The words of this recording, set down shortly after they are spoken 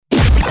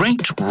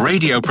great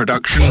radio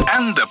production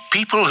and the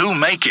people who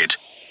make it.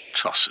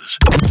 Tossers.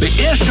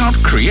 The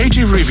Earshot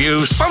Creative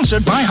Review,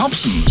 sponsored by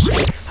Hobson's.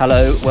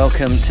 Hello,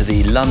 welcome to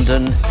the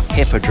London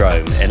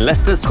Hippodrome in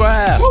Leicester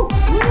Square.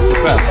 Leicester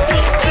Square.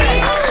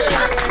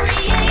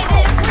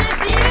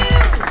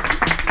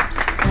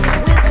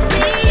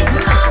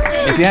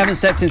 If you haven't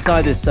stepped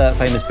inside this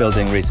famous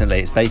building recently,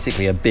 it's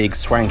basically a big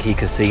swanky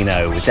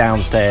casino with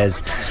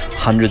downstairs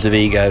hundreds of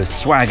egos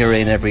swagger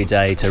in every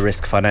day to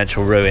risk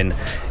financial ruin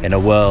in a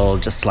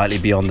world just slightly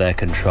beyond their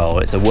control.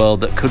 It's a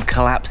world that could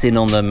collapse in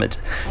on them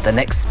at the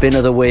next spin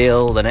of the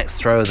wheel, the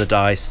next throw of the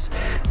dice,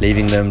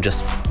 leaving them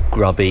just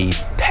grubby,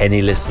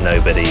 penniless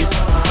nobodies.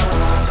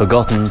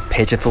 Forgotten,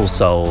 pitiful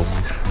souls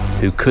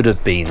who could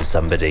have been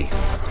somebody.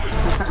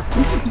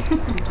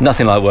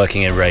 Nothing like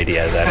working in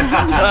radio, then.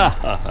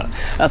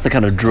 That's the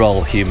kind of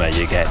droll humour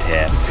you get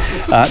here.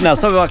 Now,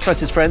 some of our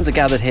closest friends are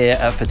gathered here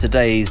for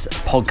today's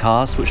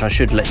podcast, which I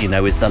should let you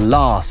know is the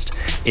last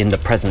in the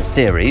present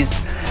series.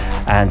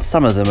 And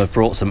some of them have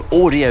brought some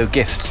audio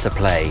gifts to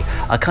play,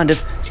 a kind of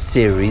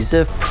series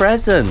of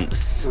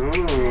presents.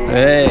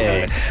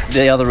 Hey.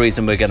 The other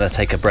reason we're going to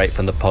take a break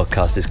from the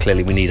podcast is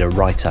clearly we need a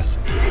writer.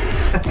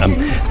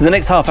 So the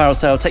next half hour or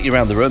so, I'll take you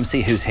around the room,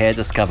 see who's here,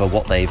 discover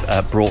what they've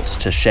brought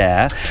to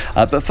share.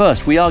 But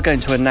first, we are going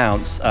to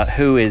announce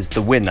who is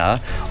the winner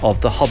of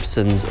the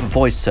Hobson's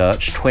Voice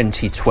Search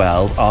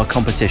 2012, our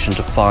competition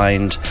to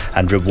find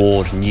and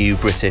reward new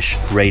British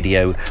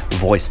radio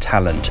voice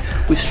talent.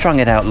 We've strung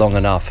it out long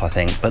enough, I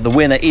think, but the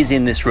winner is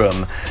in this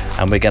room,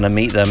 and we're going to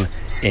meet them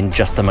in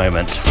just a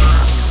moment.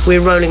 We're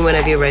rolling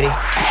whenever you're ready.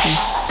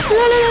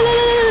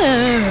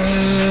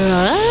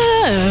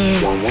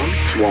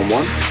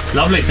 1-1.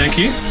 Lovely, thank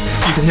you.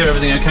 You can hear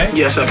everything okay?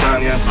 Yes, I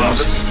can, yeah.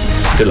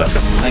 Good luck.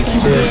 Thank you.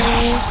 Cheers.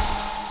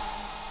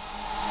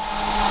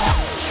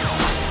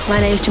 My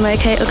name is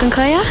Jumoke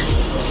Ogunkoya.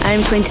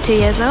 I'm 22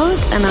 years old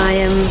and I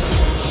am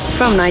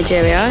from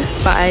Nigeria,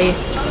 but I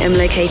am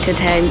located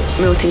here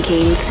in Milton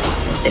Keynes.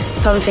 It's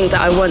something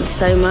that I want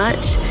so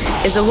much.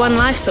 It's a one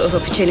life sort of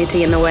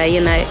opportunity in a way,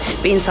 you know,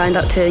 being signed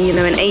up to, you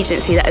know, an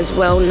agency that is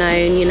well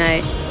known, you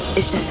know.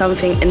 It's just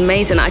something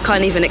amazing. I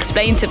can't even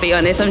explain, to be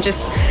honest.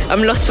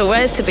 I'm lost for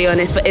words, to be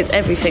honest, but it's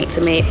everything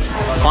to me.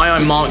 Hi,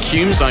 I'm Mark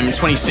Humes. I'm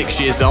 26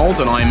 years old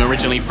and I'm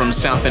originally from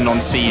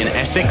Southend-on-Sea in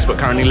Essex, but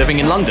currently living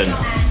in London.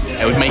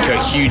 It would make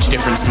a huge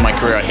difference to my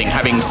career, I think,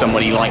 having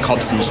somebody like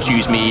Hobson's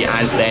choose me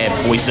as their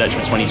voice search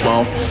for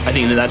 2012. I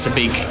think that's a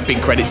big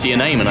credit to your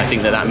name, and I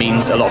think that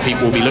means a lot of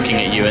people will be looking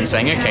at you and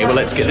saying, okay, well,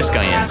 let's get this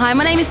guy in. Hi,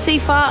 my name is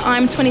Sifa.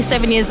 I'm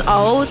 27 years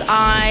old.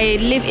 I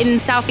live in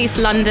southeast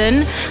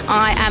London.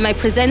 I am a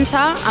presenter.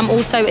 I'm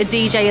also a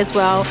DJ as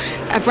well.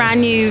 A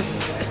brand new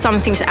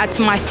something to add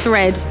to my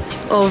thread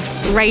of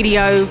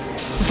radio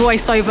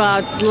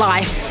voiceover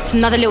life. It's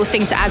another little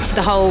thing to add to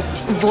the whole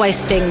voice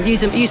thing,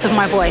 use of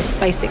my voice,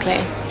 basically.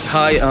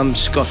 Hi, I'm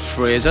Scott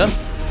Fraser.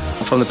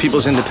 I'm from the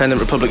People's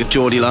Independent Republic of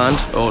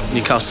Geordieland, or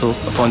Newcastle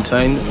upon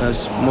Tyne,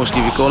 as most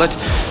of you call it,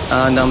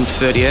 and I'm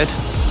 38.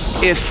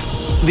 If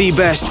the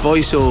best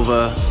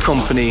voiceover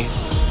company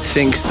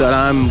thinks that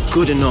I'm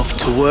good enough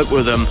to work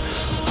with them,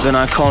 then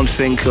I can't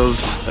think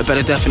of a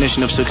better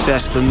definition of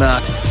success than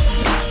that.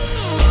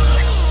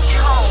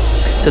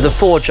 So the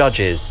four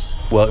judges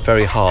worked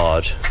very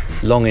hard,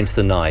 long into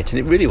the night, and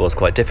it really was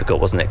quite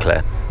difficult, wasn't it,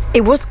 Claire?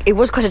 It was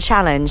quite a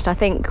challenge. I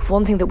think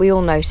one thing that we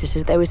all noticed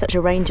is there was such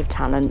a range of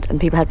talent and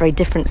people had very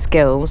different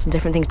skills and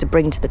different things to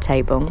bring to the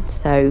table.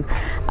 So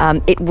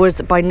it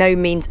was by no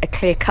means a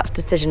clear-cut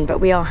decision,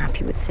 but we are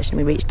happy with the decision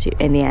we reached to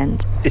in the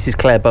end. This is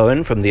Claire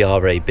Bowen from the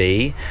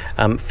RAB.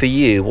 For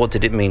you, what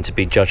did it mean to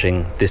be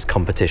judging this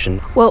competition?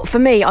 Well, for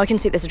me, I can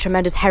see there's a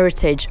tremendous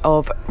heritage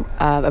of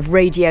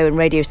radio and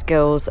radio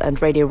skills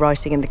and radio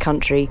writing in the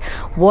country.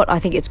 What I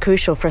think is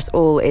crucial for us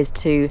all is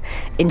to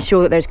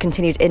ensure that there's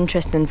continued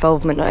interest and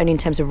involvement, not only in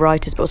terms of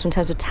writers but also in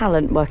terms of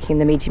talent working in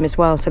the medium as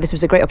well. So this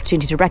was a great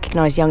opportunity to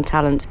recognise young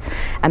talent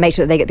and make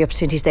sure that they get the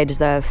opportunities they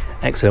deserve.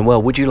 Excellent.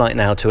 Well, would you like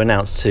now to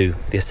announce to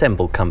the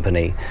assembled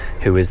company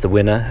who is the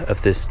winner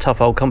of this tough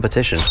old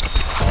competition?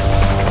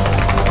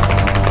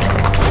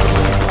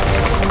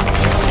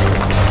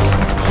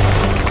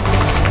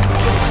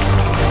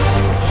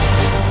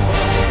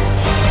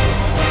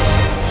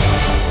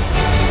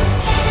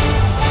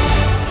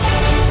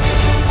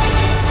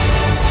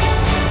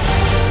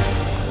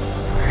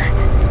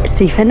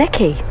 Sifa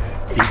Neki.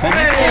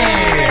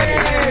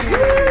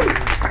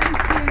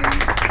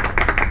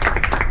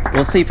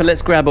 Well, Sifa,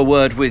 let's grab a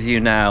word with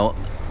you now.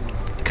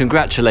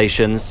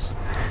 Congratulations.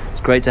 It's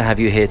great to have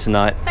you here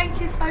tonight.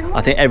 Thank you so much.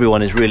 I think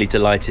everyone is really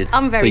delighted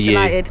I'm very for you.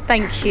 delighted.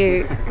 Thank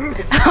you.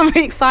 I'm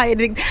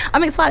excited.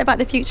 I'm excited about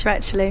the future,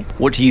 actually.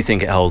 What do you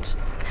think it holds?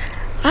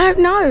 I don't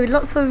know.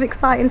 Lots of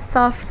exciting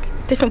stuff.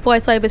 Different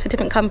voiceovers for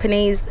different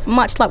companies,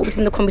 much like what we did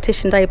in the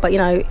competition day, but, you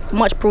know,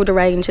 much broader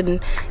range and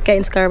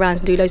getting to go around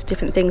and do loads of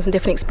different things and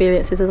different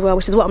experiences as well,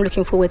 which is what I'm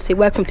looking forward to,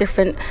 working with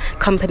different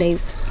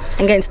companies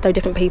and getting to know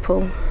different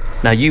people.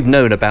 Now, you've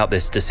known about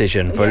this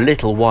decision for a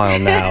little while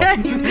now.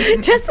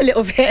 Just a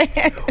little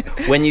bit.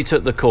 When you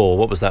took the call,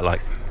 what was that like?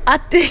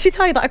 Did she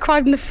tell you that I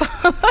cried on the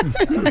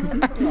phone?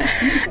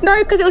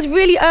 No, because it was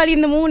really early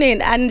in the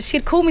morning and she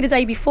had called me the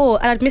day before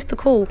and I'd missed the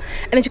call.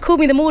 And then she called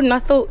me in the morning and I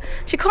thought,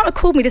 she can't have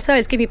called me this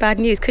early to give me bad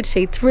news, could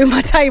she? To ruin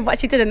my day, but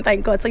she didn't,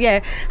 thank God. So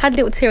yeah, had a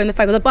little tear on the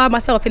phone. I was by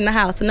myself in the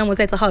house and no one was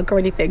there to hug or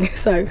anything.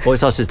 So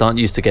voice artists aren't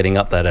used to getting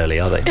up that early,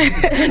 are they?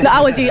 No,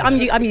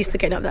 I'm used to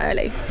getting up that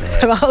early,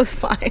 so I was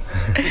fine.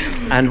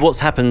 And what's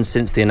happened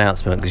since the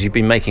announcement? Because you've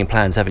been making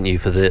plans, haven't you,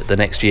 for the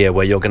next year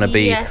where you're going to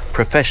be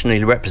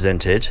professionally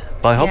represented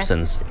by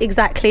Hobson's? Yes,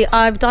 exactly.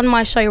 I've done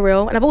my show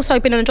reel and I've also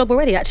been on a job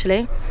already,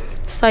 actually.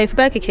 So for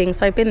Burger King,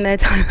 so I've been there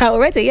done that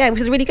already, yeah,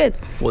 which is really good.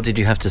 What did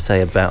you have to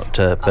say about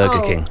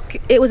Burger King?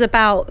 It was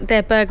about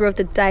their burger of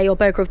the day or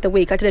burger of the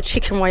week. I did a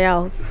chicken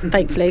royale,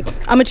 thankfully.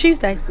 I'm a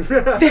Tuesday.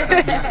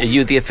 Are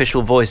you the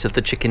official voice of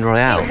the chicken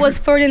royale? It was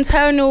for an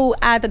internal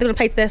ad that they're going to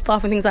play to their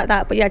staff and things like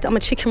that. But yeah, I'm a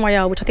chicken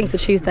royale, which I think is a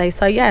Tuesday.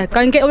 So yeah, go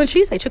and get on a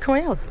Tuesday, chicken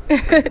royales.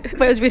 But it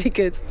was really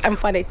good and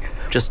funny.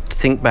 Just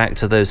think back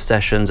to those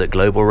sessions at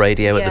Global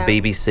Radio, at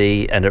the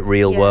BBC and at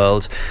Real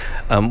World.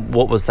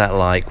 What was that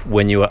like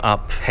when you were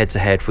up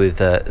head-to-head with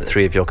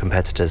three of your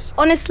competitors?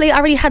 Honestly, I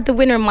already had the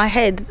winner in my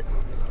head.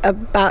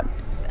 About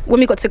when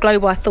we got to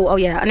Global, I thought, oh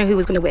yeah, I know who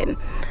was going to win.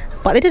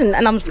 But they didn't,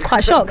 and I'm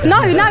quite shocked.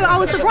 No, I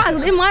was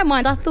surprised. In my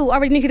mind, I thought I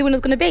already knew who the winner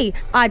was going to be.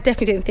 I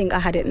definitely didn't think I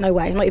had it. No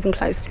way, not even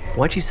close.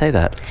 Why'd you say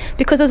that?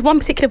 Because there's one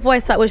particular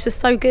voice that was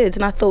just so good,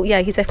 and I thought, yeah,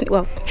 he's definitely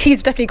got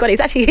it. He's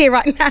actually here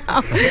right now.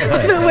 I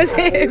thought it was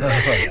him.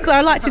 Because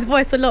I liked his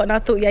voice a lot, and I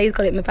thought, yeah, he's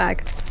got it in the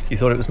bag. You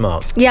thought it was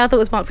Mark? Yeah, I thought it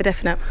was Mark for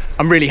definite.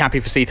 I'm really happy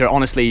for Seetha.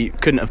 Honestly,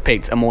 couldn't have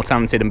picked a more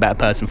talented and better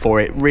person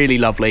for it. Really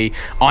lovely.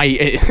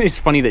 It's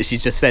funny that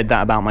she's just said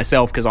that about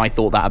myself because I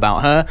thought that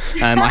about her.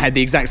 I had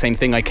the exact same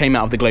thing. I came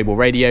out of the Global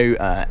Radio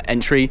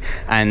entry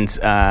and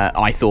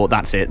I thought,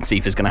 that's it.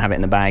 Seetha's going to have it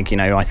in the bag. You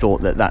know, I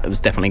thought that was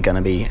definitely going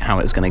to be how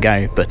it was going to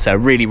go. But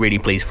really, really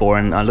pleased for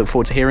her and I look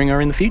forward to hearing her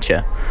in the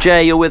future.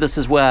 Jay, you're with us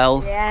as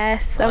well.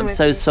 Yes. I'm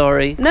so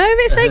sorry. No,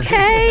 it's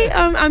okay.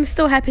 I'm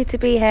still happy to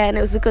be here and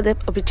it was a good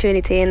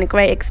opportunity and a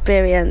great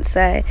experience.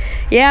 So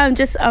yeah,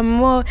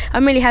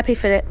 I'm really happy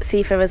for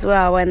Seetha as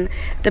well, and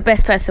the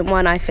best person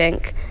won, I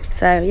think.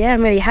 So yeah,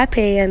 I'm really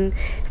happy and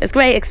it was a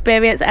great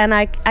experience, and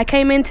I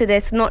came into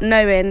this not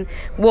knowing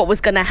what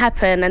was going to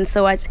happen, and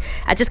so I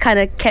just kind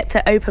of kept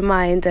an open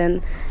mind,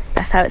 and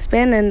that's how it's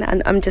been,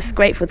 and I'm just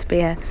grateful to be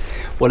here.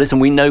 Well, listen,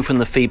 we know from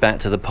the feedback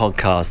to the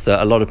podcast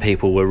that a lot of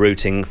people were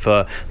rooting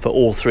for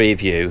all three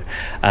of you,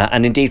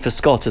 and indeed for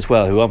Scott as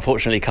well, who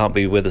unfortunately can't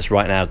be with us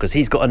right now because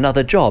he's got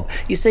another job.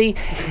 You see,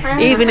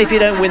 even if you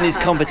don't win these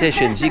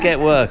competitions, you get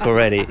work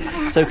already.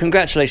 So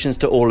congratulations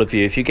to all of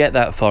you. If you get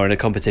that far in a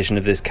competition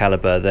of this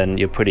calibre, then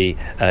you're pretty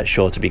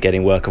sure to be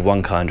getting work of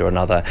one kind or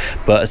another.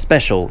 But a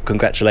special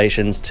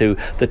congratulations to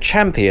the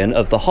champion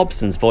of the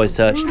Hobson's Voice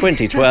Search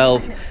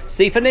 2012,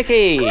 Seetha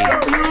Nicky.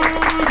 I've never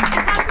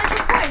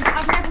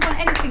won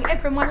anything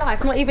ever in my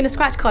life, not even a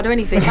scratch card or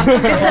anything. This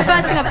is the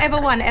first thing I've ever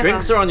won, ever.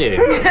 Drinks are on you.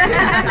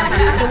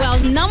 The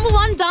world's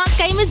 #1 dance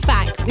game is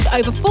back with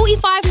over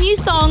 45 new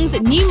songs,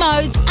 new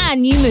modes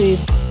and new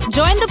moves.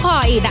 Join the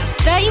party that's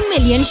 30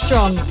 million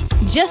strong.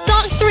 Just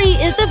Dance 3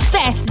 is the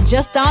best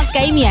Just Dance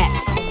game yet.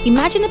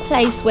 Imagine a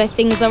place where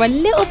things are a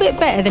little bit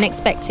better than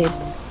expected.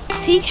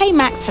 TK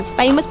Maxx has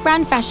famous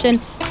brand fashion,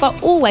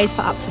 but always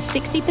for up to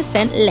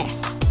 60%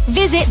 less.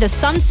 Visit the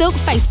Sunsilk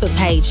Facebook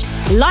page,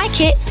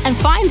 like it, and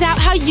find out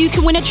how you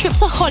can win a trip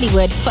to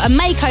Hollywood for a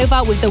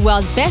makeover with the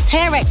world's best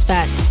hair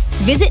experts.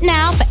 Visit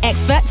now for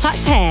expert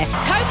touched hair.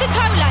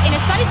 Coca-Cola, in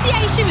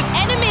association with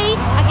NME,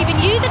 are giving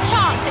you the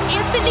chance to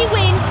instantly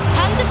win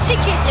tons of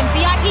tickets and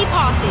VIP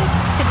passes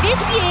to this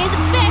year's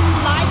best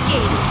live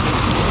gigs.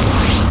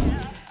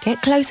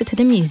 Get closer to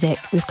the music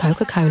with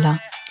Coca-Cola.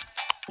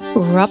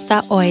 Rub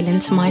that oil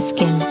into my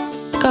skin.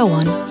 Go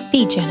on,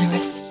 be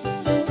generous.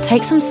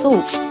 Take some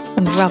salt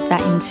and rub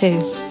that in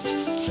too.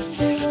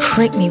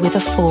 Prick me with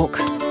a fork.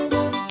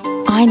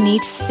 I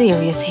need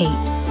serious heat.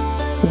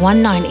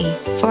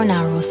 $1.90 for an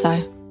hour or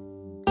so.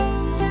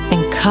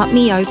 Then cut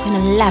me open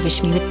and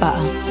lavish me with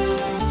butter.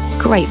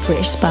 Great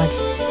British spuds.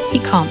 You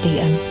can't beat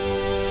them.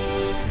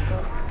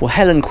 Well,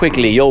 Helen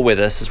Quigley, you're with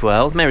us as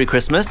well. Merry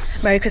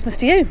Christmas. Merry Christmas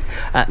to you.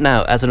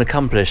 Now, as an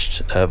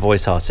accomplished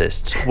voice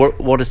artist,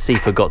 what has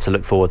Seetha got to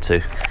look forward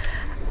to?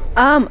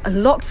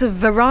 Lots of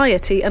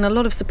variety and a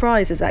lot of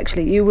surprises,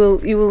 actually. You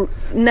will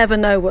never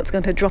know what's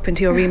going to drop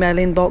into your email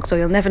inbox, or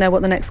you'll never know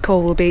what the next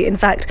call will be. In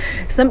fact,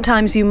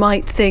 sometimes you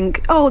might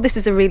think, oh, this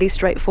is a really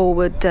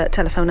straightforward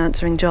telephone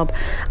answering job,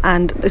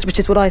 and which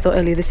is what I thought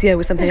earlier this year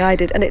was something I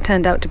did, and it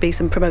turned out to be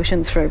some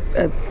promotions for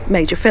a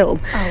major film.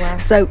 Oh, wow.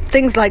 So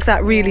things like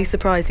that really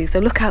surprise you, so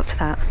look out for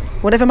that.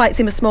 Whatever might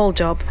seem a small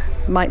job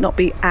might not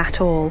be at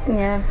all.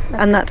 Yeah.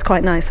 That's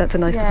quite nice. That's a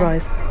nice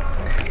surprise.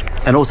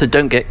 And also,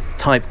 don't get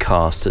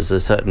typecast as a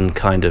certain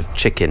kind of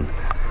chicken.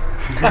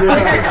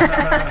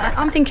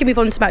 I'm thinking move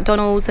on to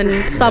McDonald's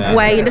and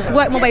Subway and just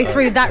work my way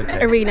through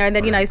that arena and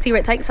then, see where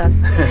it takes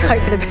us.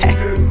 Hope for the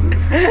best.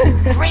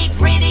 Great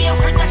radio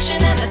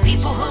production and the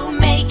people who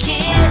make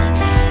it.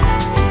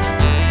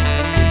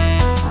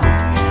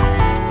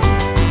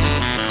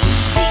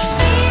 The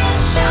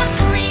Earshot.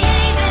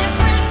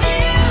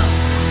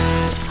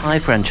 Hi,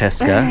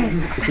 Francesca.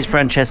 This is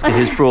Francesca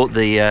who's brought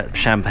the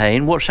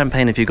champagne. What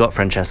champagne have you got,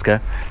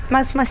 Francesca?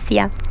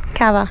 Masmasia,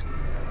 cava.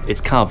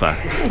 It's Cava.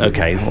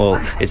 Okay,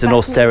 well, it's an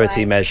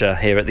austerity measure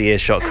here at the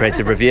Earshot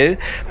Creative Review,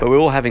 but we're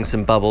all having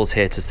some bubbles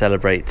here to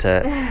celebrate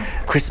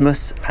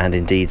Christmas and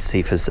indeed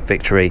Sifa's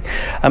victory.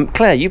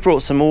 Claire, you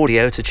brought some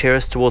audio to cheer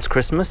us towards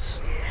Christmas?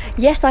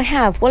 Yes, I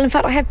have. Well, in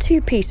fact, I have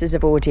two pieces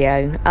of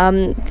audio.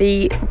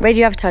 The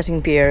Radio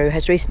Advertising Bureau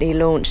has recently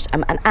launched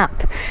an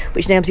app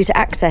which enables you to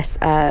access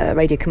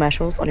radio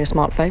commercials on your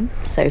smartphone.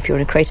 So if you're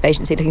in a creative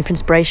agency looking for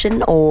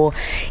inspiration, or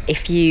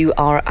if you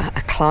are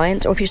a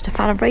client, or if you're just a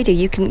fan of radio,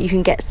 you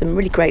can get some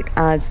really great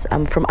ads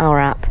from our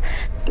app.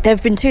 There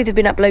have been two that have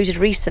been uploaded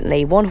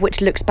recently, one of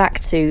which looks back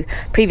to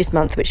previous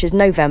month, which is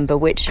November,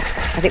 which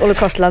I think all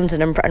across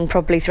London and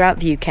probably throughout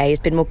the UK has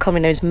been more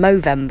commonly known as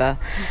Movember.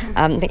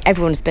 I think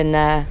everyone's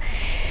been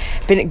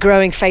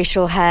growing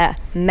facial hair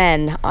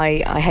men, I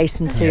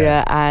hasten to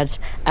add,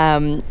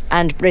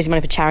 and raising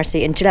money for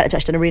charity. And Gillette have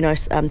actually done a really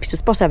nice piece of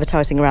spot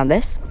advertising around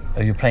this.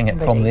 Oh, you're playing it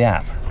from the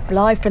app?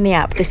 Live from the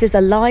app. This is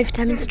a live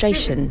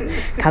demonstration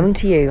coming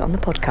to you on the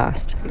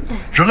podcast.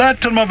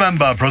 Gillette and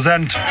Movember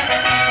present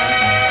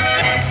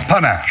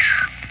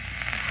Panache.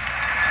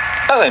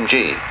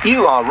 OMG,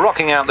 you are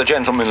rocking out the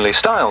gentlemanly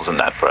styles in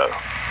that, bro.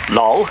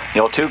 Lol,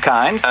 you're too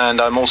kind.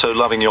 And I'm also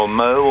loving your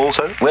mo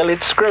also. Well,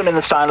 it's grown in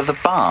the style of the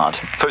bard.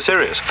 Faux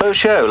serious? Faux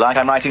show, like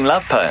I'm writing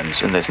love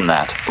poems and this and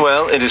that.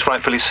 Well, it is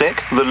frightfully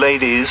sick. The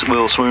ladies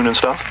will swoon and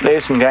stuff.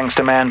 Listen,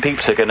 gangster man,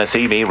 peeps are going to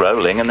see me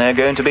rolling and they're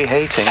going to be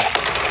hating.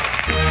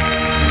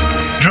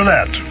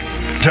 Gillette,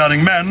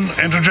 turning men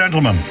into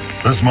gentlemen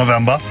this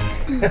Movember.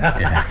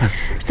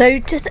 So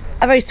just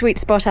a very sweet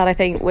spot ad, I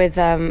think, with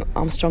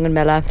Armstrong and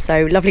Miller.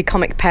 So lovely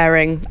comic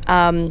pairing,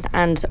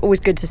 and always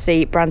good to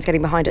see brands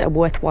getting behind a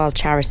worthwhile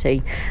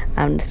charity.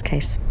 In this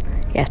case,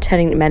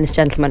 turning men as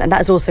gentlemen, and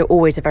that is also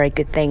always a very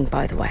good thing,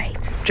 by the way.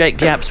 Jake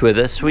Yap's with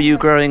us. Were you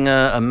growing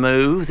a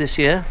mo this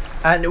year?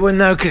 Well,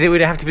 no, because it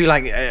would have to be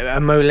like a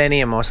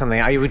millennium or something.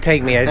 It would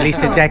take me at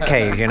least a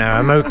decade,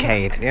 a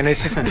mocade.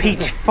 It's just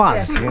peach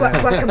fuzz.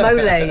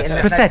 Guacamole. It's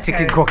pathetic.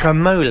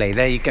 Guacamole.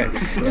 There you go.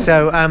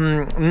 So,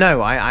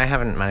 no, I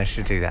haven't managed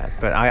to do that.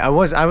 But I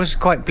was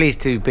quite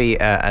pleased to be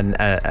a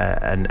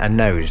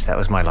nose. That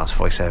was my last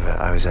voiceover.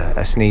 I was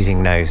a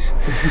sneezing nose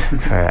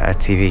for a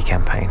TV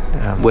campaign.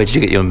 Where did you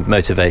get your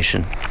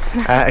motivation?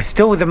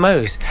 Still with the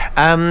Mo's.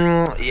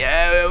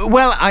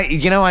 Well,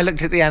 I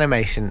looked at the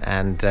animation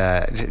and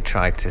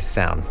tried to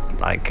sound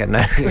like a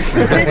nose.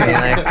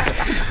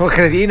 What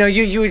kind of,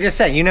 you were just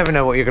saying, you never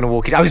know what you're going to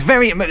walk into. I was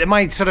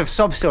my sort of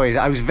sob story is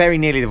I was very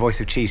nearly the voice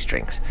of Cheese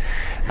Strings,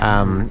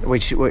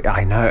 which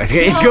I know it's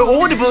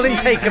audible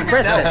intake of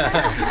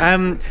breath.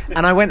 And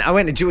I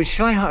went to George.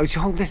 Shall I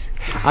hold this?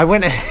 I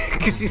went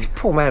because this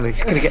poor man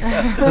is going to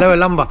get lower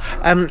lumbar.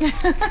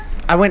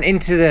 I went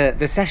into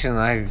the session and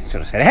I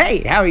sort of said, "Hey,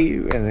 how are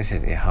you?" And they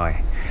said, "Yeah,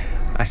 hi."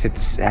 I said,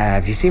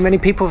 have you seen many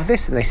people of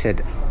this? And they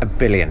said, 1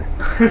 billion.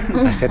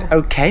 I said,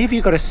 okay, have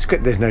you got a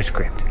script? There's no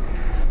script.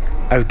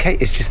 Okay,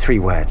 it's just 3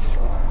 words.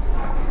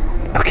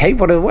 Okay,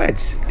 what are the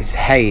words? It's,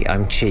 hey,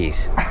 I'm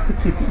cheese.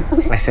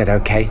 I said,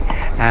 okay.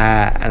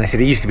 And they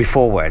said, it used to be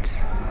 4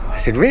 words. I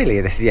said, really?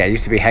 They said, yeah, it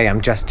used to be, hey,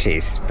 I'm just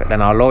cheese. But then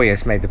our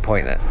lawyers made the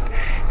point that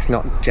it's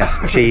not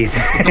just cheese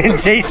in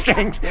Cheese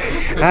Strings.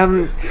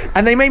 And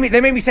they made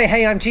me say,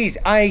 hey, I'm cheese.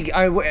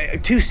 I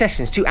 2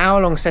 sessions, 2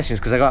 hour-long sessions,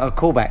 because I got a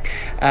callback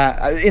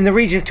in the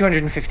region of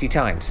 250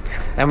 times.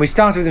 And we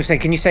started with them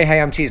saying, can you say,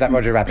 hey, I'm cheese, like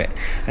Roger Rabbit?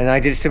 And I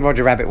did some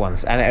Roger Rabbit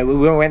ones. And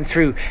we went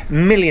through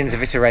millions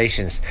of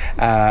iterations.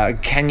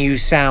 Can you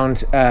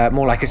sound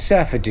more like a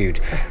surfer dude?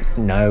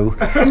 No.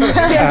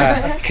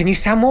 Can you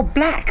sound more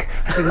black?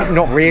 I said,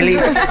 not really.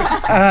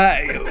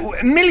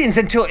 Millions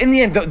until in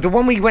the end the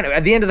one we went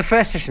at the end of the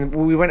first session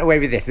we went away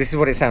with this is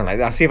what it sounded like.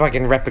 I'll see if I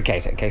can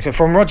replicate it. Okay, so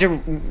from Roger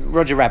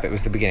Rabbit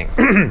was the beginning.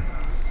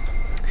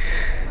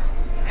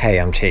 Hey,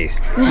 I'm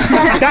cheese.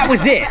 That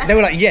was it. They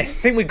were like, yes,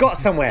 think we've got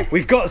somewhere.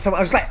 I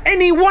was like,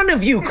 any one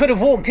of you could have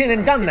walked in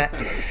and done that.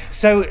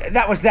 So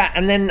that was that.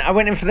 And then I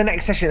went in for the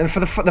next session, and for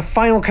the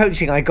final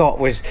coaching I got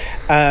was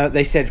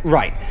they said,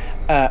 right,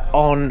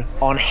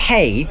 on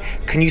Hey,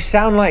 can you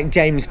sound like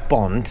James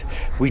Bond?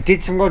 We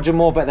did some Roger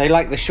Moore, but they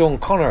like the Sean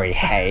Connery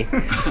Hey.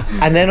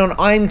 And then on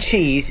I'm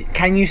Cheese,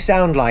 can you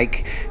sound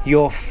like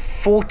your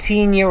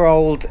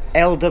 14-year-old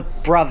elder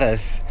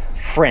brother's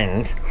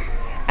friend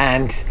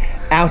and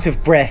out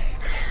of breath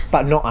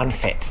but not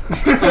unfit?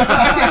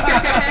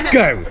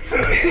 Go.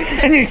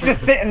 And you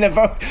just sit in the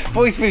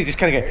voice booth, just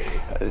kind of go,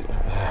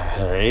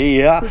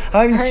 yeah,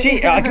 I'm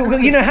cheese. How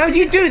do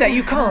you do that?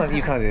 You can't do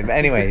it. But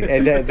anyway,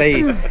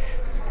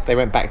 they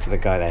went back to the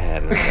guy they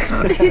had.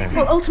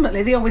 Well,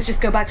 ultimately, they always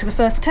just go back to the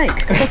first take,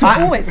 because that's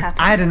what always happens.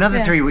 I had another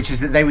theory, which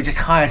is that they would just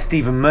hire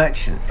Stephen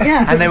Merchant.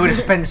 Yeah. And they would have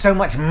spent so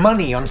much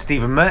money on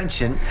Stephen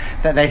Merchant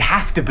that they'd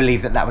have to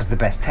believe that was the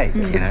best take,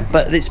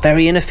 But it's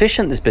very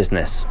inefficient, this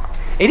business.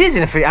 It is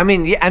inefficient. I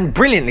mean, and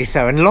brilliantly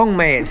so, and long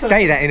may it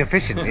stay that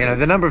inefficient.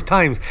 The number of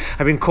times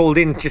I've been called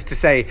in just to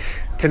say,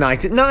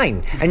 tonight at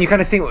 9. And you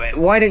kind of think,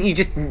 why don't you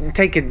just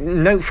take a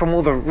note from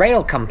all the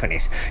rail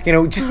companies? You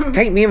know, just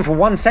take me in for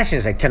one session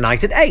and say,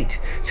 tonight at 8,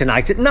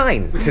 tonight at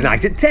 9,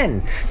 tonight at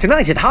 10,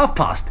 tonight at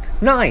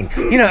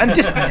 9:30, you know, and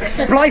just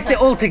splice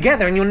it all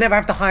together and you'll never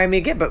have to hire me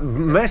again. But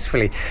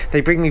mercifully,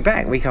 they bring me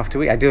back week after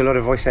week. I do a lot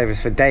of voiceovers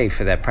for Dave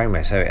for their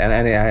promo, so and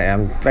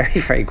I'm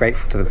very, very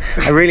grateful to them.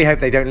 I really hope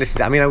they don't listen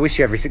to it. I mean, I wish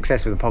you every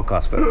success with the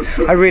podcast, but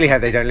I really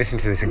hope they don't listen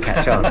to this and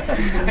catch on,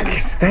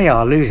 because they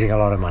are losing a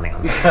lot of money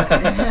on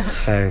this.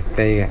 So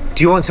do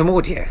you want some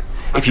audio?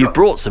 If you've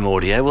brought some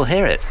audio, we'll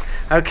hear it.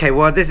 Okay,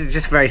 well, this is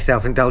just very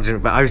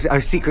self-indulgent, but I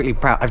was secretly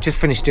proud. I've just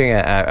finished doing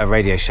a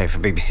radio show for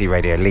BBC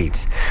Radio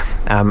Leeds,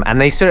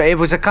 and it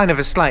was a kind of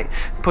a slight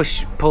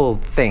push-pull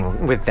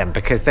thing with them,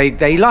 because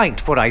they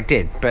liked what I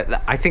did, but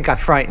I think I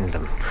frightened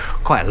them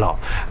quite a lot,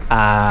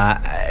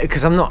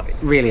 because I'm not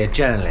really a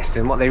journalist,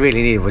 and what they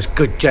really needed was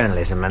good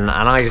journalism, and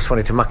I just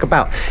wanted to muck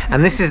about.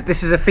 And this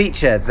is a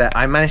feature that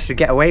I managed to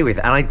get away with,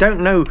 and I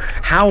don't know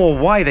how or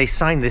why they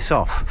signed this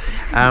off,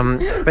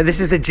 but this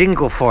is the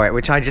jingle for it,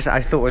 which I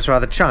thought was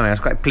rather charming. I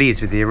was quite pleased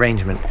with the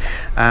arrangement.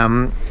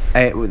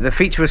 The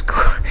feature was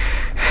called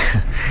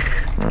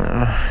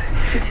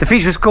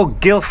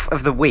Gilf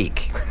of the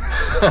Week.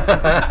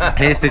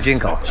 Here's the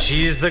jingle.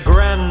 She's the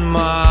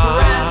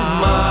grandma.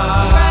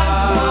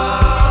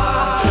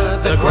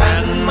 The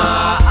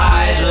grandma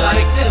I'd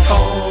like to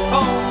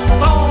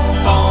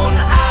phone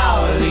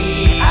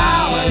hourly.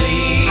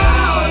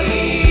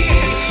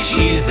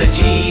 She's the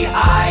GILPH,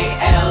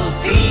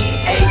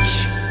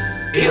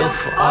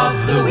 Gilf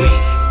of the Week.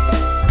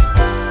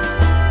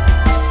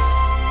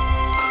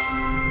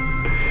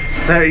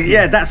 So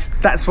yeah,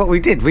 that's what we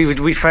did.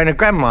 We'd phone a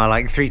grandma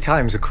like 3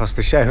 times across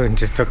the show and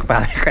just talk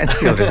about their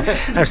grandchildren.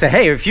 And I'd say,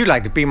 hey, if you'd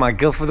like to be my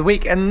Gilf of the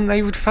Week, and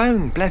they would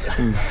phone, bless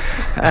them.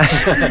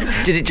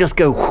 Did it just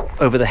go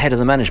over the head of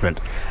the management?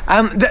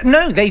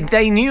 No,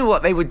 they knew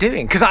what they were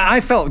doing, because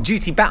I felt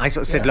duty bound. I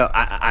sort of said, look,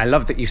 I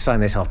love that you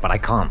signed this off, but I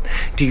can't.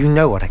 Do you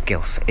know what a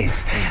Gilf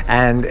is?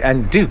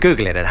 And do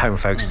Google it at home,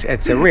 folks.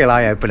 It's a real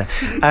eye-opener.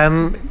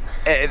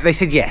 They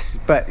said yes,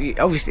 but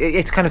obviously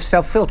it's kind of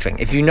self-filtering.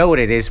 If you know what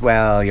it is,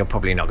 well, you're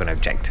probably not going to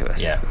object to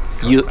us. Yeah,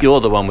 you're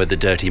the one with the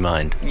dirty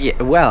mind.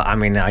 Yeah, well, I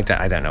mean, I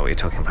don't know what you're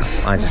talking about.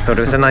 I just thought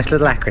it was a nice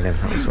little acronym,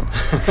 that was all.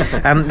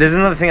 There's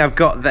another thing I've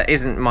got that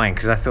isn't mine,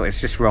 because I thought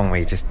it's just wrong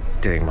when you're just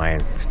doing my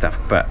own stuff,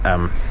 but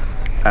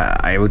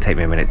it will take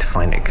me a minute to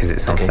find it, because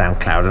it's on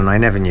SoundCloud, and I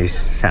never knew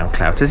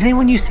SoundCloud. Does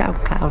anyone use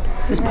SoundCloud?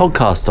 There's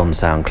podcasts on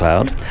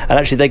SoundCloud, and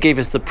actually they gave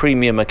us the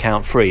premium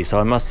account free, so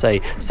I must say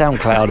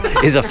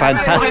SoundCloud is a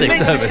fantastic service.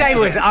 What I meant to say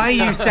was I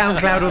use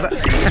SoundCloud all the...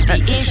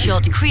 The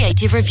Earshot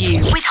Creative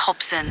Review with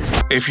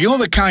Hobson's. If you're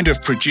the kind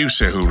of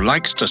producer who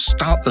likes to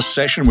start the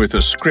session with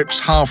the scripts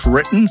half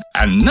written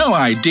and no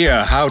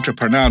idea how to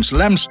pronounce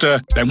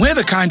Leominster, then we're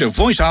the kind of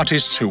voice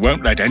artists who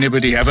won't let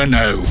anybody ever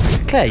know.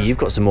 Claire, you've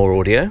got some more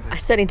audio. I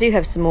certainly do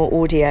have some more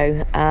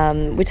audio.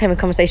 We're having a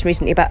conversation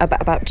recently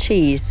about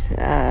cheese,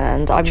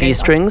 and cheese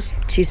strings.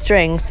 Cheese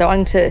strings. So I'm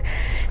going to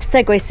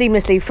segue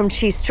seamlessly from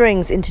cheese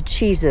strings into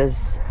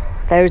cheeses.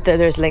 There's a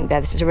link there.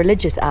 This is a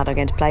religious ad I'm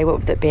going to play,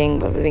 with it being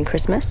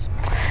Christmas.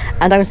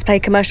 And I'm going to play a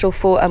commercial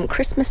for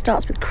Christmas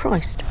Starts with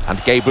Christ. And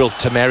Gabriel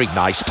to Mary,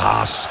 nice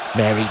pass.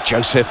 Mary,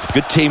 Joseph,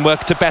 good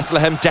teamwork to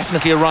Bethlehem,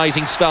 definitely a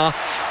rising star.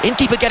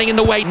 Innkeeper getting in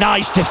the way,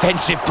 nice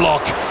defensive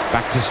block.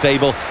 Back to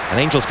Stable, and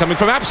Angel's coming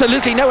from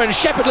absolutely nowhere, and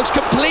Shepherd looks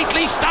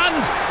completely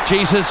stunned.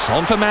 Jesus,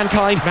 on for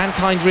Mankind.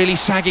 Mankind really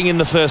sagging in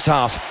the first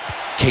half.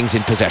 Kings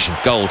in possession,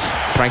 gold,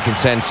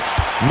 frankincense,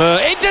 myrrh,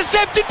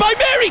 intercepted by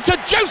Mary to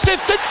Joseph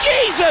to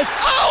Jesus.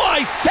 Oh,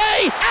 I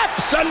say,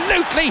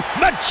 absolutely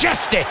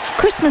majestic.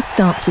 Christmas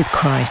Starts with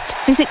Christ.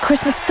 Visit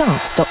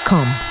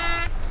christmasstarts.com.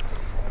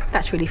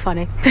 That's really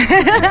funny.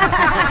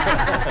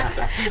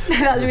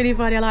 That's really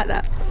funny, I like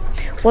that.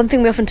 One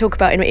thing we often talk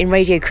about in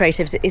radio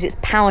creatives is its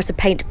power to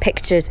paint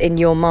pictures in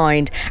your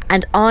mind.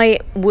 And I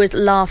was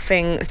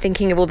laughing,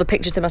 thinking of all the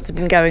pictures that must have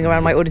been going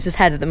around my audience's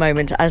head at the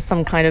moment as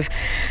some kind of,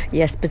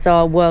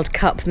 bizarre World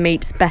Cup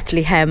meets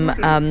Bethlehem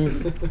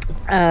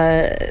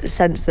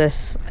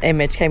census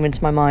image came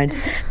into my mind.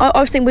 I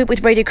was thinking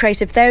with radio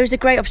creative, there is a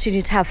great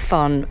opportunity to have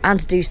fun and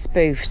to do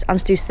spoofs and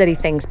to do silly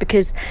things,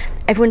 because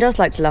everyone does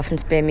like to laugh and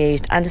to be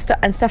amused, and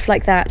stuff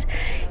like that.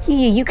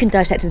 You can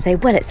dissect and say,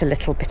 well, it's a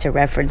little bit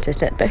irreverent,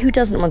 isn't it? But who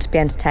doesn't want to be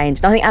entertained?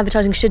 And I think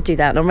advertising should do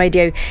that. And on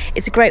radio,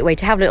 it's a great way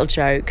to have a little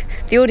joke.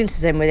 The audience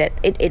is in with it.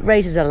 It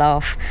raises a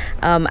laugh.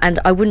 And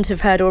I wouldn't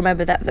have heard or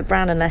remember that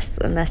brand unless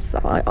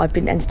I'd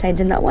been entertained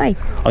in that way.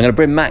 I'm going to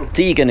bring Matt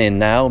Deegan in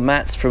now.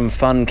 Matt's from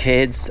Fun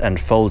Kids and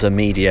Folder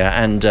Media.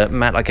 And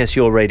Matt, I guess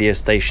your radio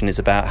station is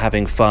about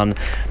having fun,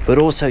 but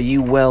also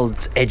you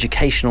weld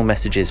educational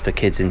messages for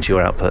kids into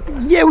your output.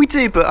 Yeah, we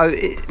do, but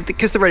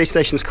because the radio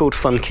station is called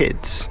Fun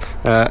Kids,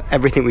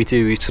 everything we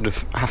do, we sort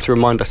of have to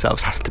remind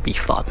ourselves has to be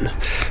fun.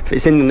 If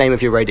it's in the name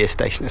of your radio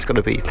station, it's got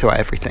to be throughout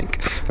everything.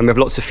 And we have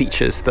lots of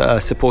features that are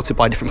supported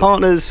by different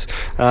partners.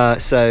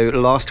 So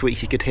last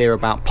week you could hear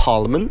about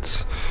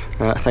Parliament,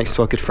 thanks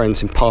to our good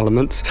friends in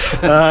Parliament.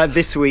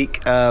 This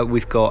week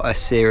we've got a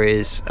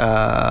series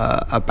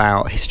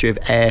about history of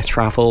air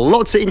travel.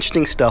 Lots of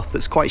interesting stuff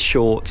that's quite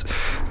short,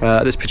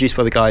 that's produced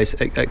by the guys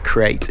at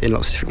Create in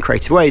lots of different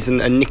creative ways.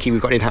 And Nikki,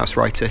 we've got an in-house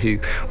writer who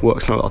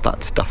works on a lot of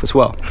that stuff as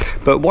well.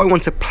 But what I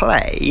want to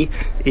play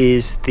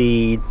is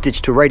the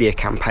digital radio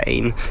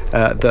campaign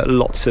that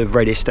lots of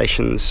radio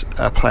stations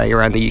are playing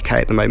around the UK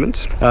at the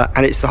moment.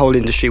 And it's the whole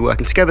industry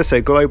working together.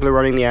 So Global are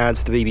running the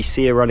ads, the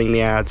BBC are running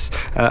the ads,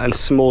 and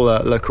smaller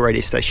local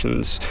radio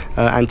stations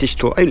and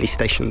digital-only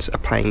stations are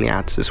playing the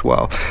ads as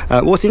well.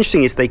 What's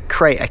interesting is they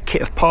create a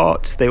kit of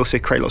parts. They also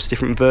create lots of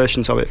different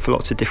versions of it for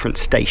lots of different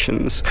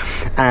stations.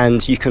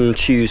 And you can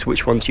choose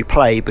which ones you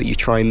play, but you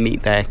try and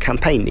meet their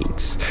campaign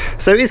needs.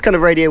 So it is kind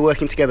of radio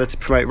working together to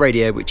promote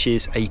radio, which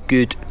is a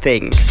good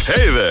thing.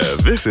 Hey there,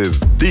 this is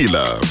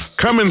D-Love,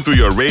 coming through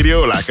your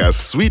radio like a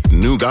sweet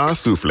nougat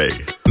souffle.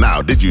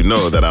 Now, did you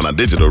know that on a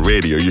digital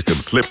radio you can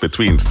slip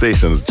between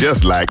stations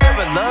just like...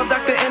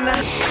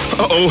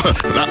 Uh-oh,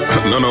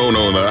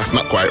 no, that's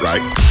not quite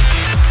right.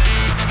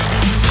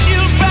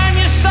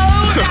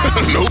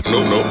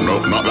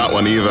 Nope, not that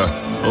one either.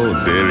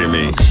 Oh, dearie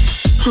me.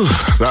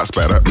 That's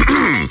better.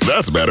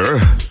 That's better.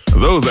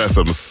 Those are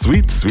some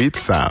sweet, sweet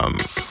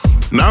sounds.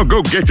 Now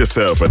go get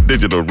yourself a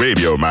digital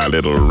radio, my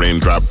little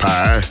raindrop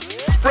pie.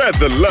 Spread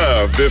the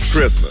love this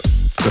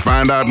Christmas. To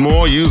find out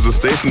more, use the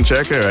station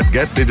checker at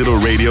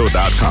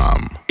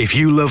getdigitalradio.com. If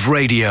you love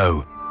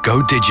radio,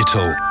 go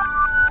digital.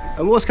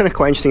 And what's kind of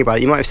quite interesting about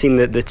it, you might have seen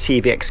the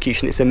TV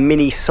execution. It's a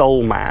mini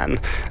soul man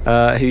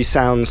who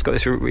got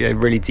this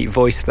really deep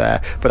voice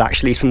there, but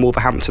actually he's from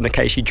Wolverhampton.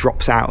 Occasionally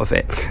drops out of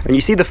it, and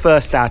you see the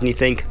first ad and you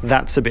think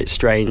that's a bit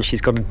strange.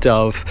 He's got a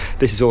dove.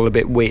 This is all a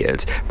bit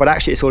weird, but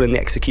actually it's all in the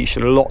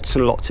execution. Lots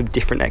and lots of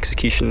different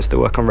executions that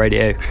work on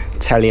radio,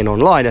 telly, and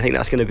online. I think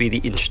that's going to be the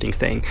interesting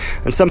thing.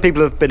 And some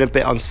people have been a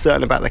bit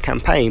uncertain about the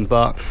campaign,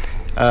 but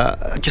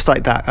just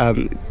like that,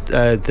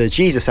 the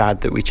Jesus ad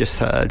that we just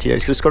heard,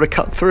 it's just got to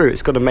cut through.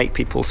 It's got to make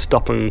people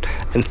stop and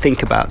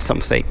think about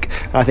something.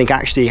 And I think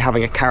actually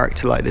having a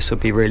character like this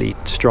would be really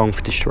strong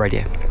for digital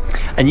radio.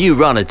 And you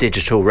run a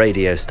digital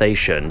radio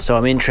station, so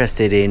I'm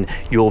interested in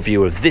your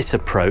view of this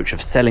approach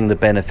of selling the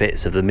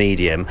benefits of the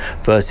medium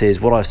versus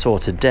what I saw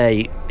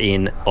today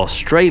in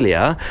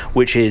Australia,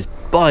 which is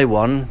buy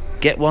one,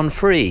 get one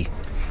free.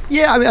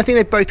 Yeah, I mean, I think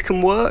they both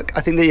can work.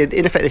 I think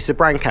in effect, this is a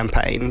brand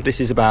campaign.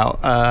 This is about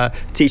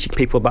teaching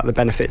people about the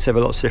benefits over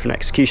lots of different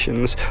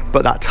executions,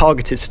 but that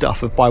targeted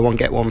stuff of buy one,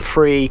 get one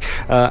free.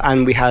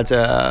 And we had,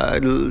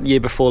 year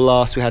before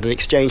last, we had an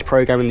exchange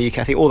program in the UK.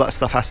 I think all that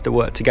stuff has to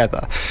work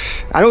together.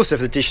 And also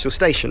for the digital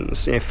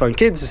stations, Fun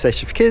Kids, a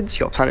station for kids,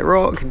 you've got Planet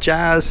Rock,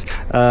 Jazz,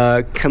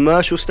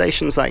 commercial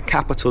stations like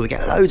Capital, they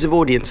get loads of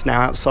audience now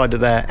outside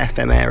of their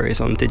FM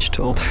areas on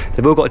digital.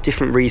 They've all got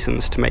different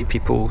reasons to make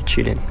people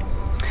tune in.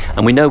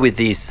 And we know with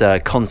these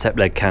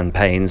concept-led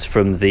campaigns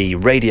from the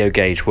radio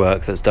gauge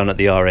work that's done at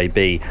the RAB,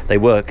 they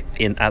work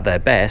at their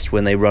best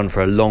when they run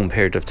for a long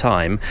period of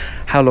time.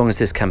 How long is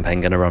this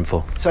campaign going to run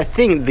for? So I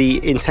think the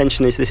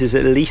intention is this is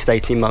at least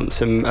 18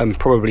 months and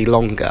probably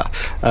longer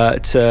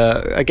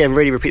to, again,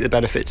 really repeat the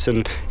benefits.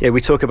 And we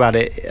talk about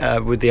it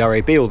with the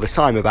RAB all the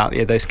time about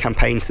those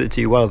campaigns that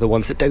do well are the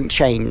ones that don't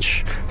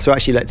change. So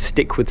actually let's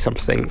stick with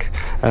something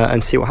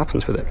and see what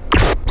happens with it.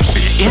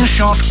 The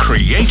Earshot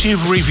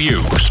Creative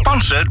Review,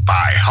 sponsored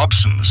by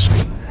Hobson's.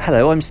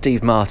 Hello, I'm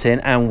Steve Martin,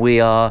 and we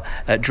are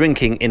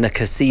drinking in a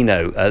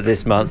casino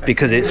this month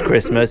because it's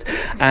Christmas.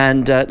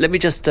 And let me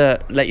just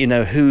let you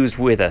know who's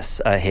with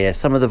us here.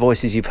 Some of the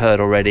voices you've heard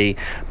already,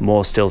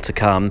 more still to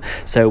come.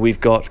 So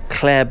we've got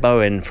Claire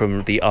Bowen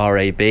from the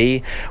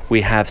RAB.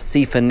 We have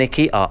Sifa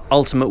Nikki, our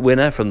ultimate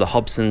winner from the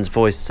Hobson's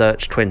Voice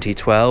Search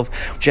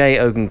 2012. Jay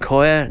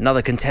Ogunkoya,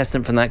 another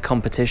contestant from that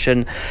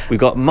competition. We've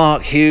got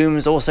Mark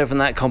Humes, also from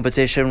that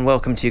competition.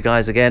 Welcome to you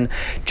guys again.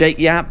 Jake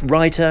Yap,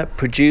 writer,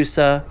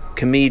 producer,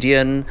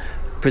 comedian,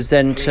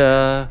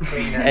 presenter,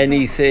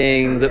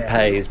 anything that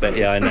pays. But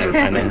yeah, I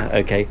know.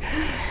 Okay.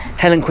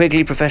 Helen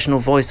Quigley, professional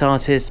voice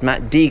artist.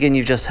 Matt Deegan,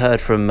 you've just heard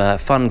from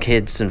Fun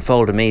Kids and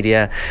Folder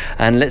Media.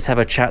 And let's have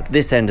a chat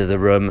this end of the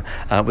room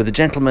with a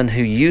gentleman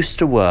who used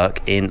to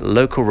work in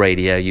local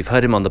radio. You've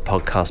heard him on the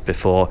podcast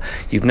before.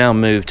 You've now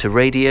moved to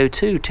Radio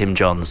 2, Tim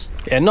Johns.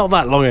 Yeah, not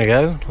that long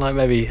ago, like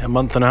maybe a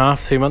month and a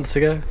half, 2 months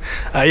ago.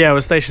 I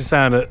was station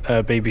sound at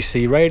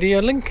BBC Radio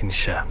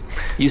Lincolnshire.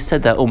 You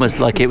said that almost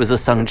like it was a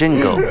sung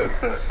jingle.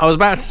 I was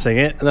about to sing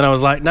it, and then I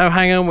was like, no,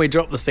 hang on, we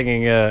dropped the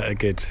singing a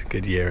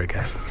good year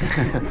ago.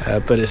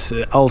 But it's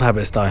old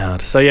habits die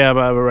hard. So yeah, I'm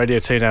at Radio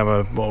 2 now.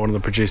 I'm one of the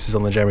producers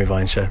on the Jeremy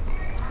Vine show.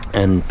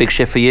 And big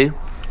shift for you?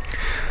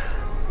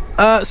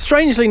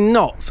 Strangely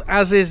not.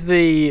 As is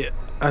the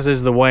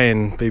way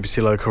in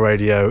BBC local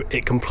radio.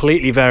 It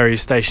completely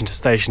varies station to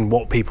station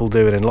what people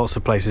do, and in lots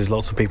of places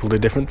lots of people do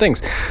different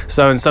things.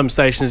 So in some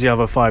stations you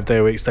have a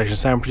 5-day-a-week station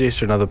sound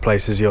producer, in other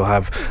places you'll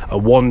have a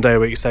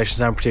 1-day-a-week station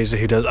sound producer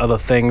who does other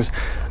things.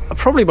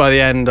 Probably by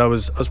the end I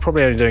was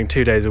probably only doing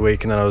 2 days a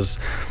week, and then I was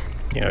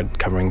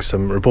covering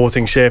some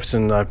reporting shifts,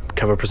 and I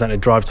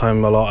presented drive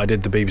time a lot. I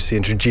did the BBC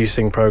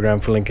introducing programme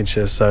for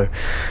Lincolnshire, so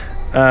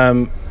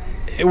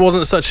it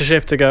wasn't such a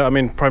shift to go. I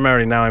mean,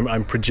 primarily now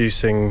I'm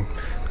producing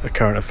a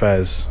current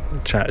affairs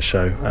chat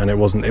show, and it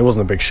wasn't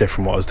a big shift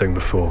from what I was doing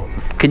before.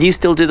 Can you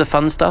still do the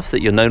fun stuff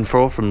that you're known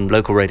for from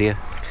local radio?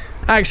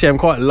 Actually, I'm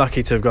quite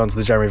lucky to have gone to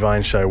the Jeremy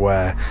Vine show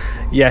where,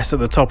 yes, at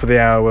the top of the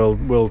hour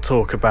we'll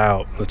talk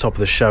about, the top of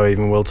the show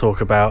even, we'll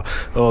talk about,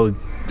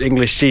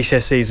 English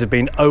GCSEs have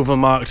been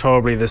overmarked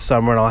horribly this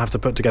summer and I'll have to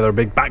put together a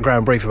big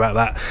background brief about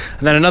that.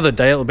 And then another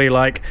day it'll be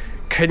like,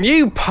 can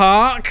you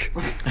park?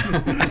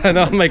 And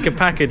I'll make a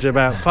package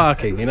about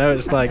parking.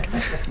 It's like,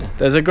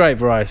 there's a great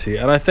variety.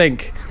 And I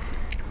think,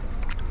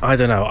 I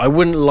don't know, I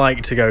wouldn't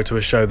like to go to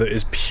a show that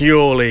is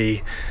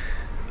purely,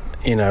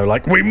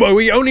 like,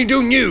 we only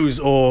do news,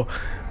 or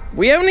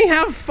we only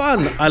have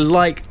fun. I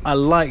like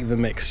the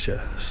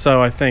mixture.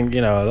 So I think,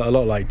 a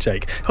lot like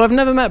Jake, who I've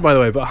never met, by the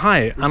way, but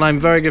hi. And I'm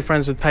very good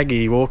friends with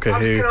Peggy Walker,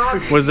 who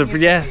was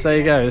yes, there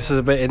you go. This is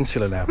a bit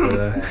insular now.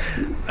 But,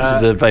 this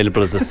is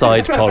available as a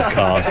side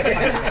podcast.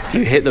 If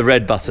you hit the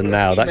red button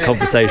now, that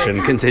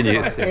conversation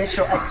continues.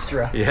 Earshot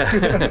extra.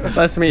 Yeah.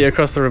 Nice to meet you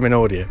across the room in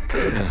audio.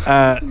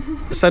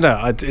 So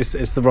no,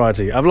 it's the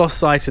variety. I've lost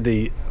sight of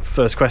the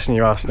first question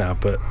you asked now,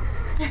 but...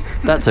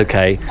 That's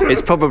okay.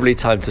 It's probably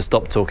time to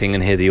stop talking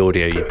and hear the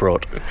audio you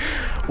brought.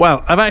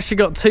 Well, I've actually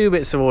got 2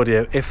 bits of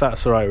audio, if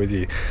that's all right with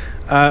you.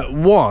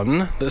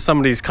 One, that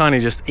somebody's kindly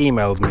just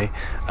emailed me.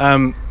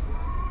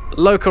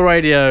 Local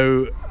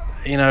radio,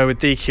 with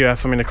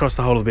DQF, I mean, across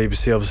the whole of the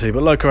BBC, obviously,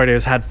 but local radio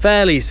has had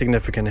fairly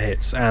significant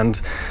hits, and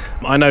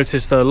I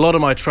noticed that a lot of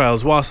my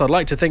trails, whilst I'd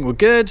like to think were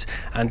good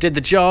and did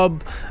the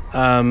job,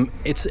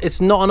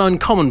 it's not an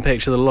uncommon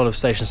picture that a lot of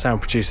station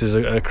sound producers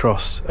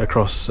across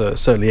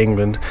certainly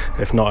England,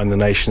 if not in the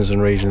nations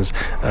and regions,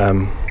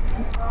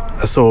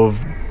 are sort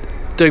of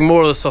doing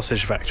more of the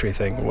sausage factory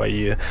thing, where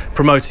you're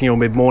promoting your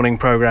mid-morning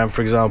programme,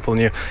 for example,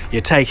 and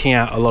you're taking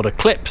out a lot of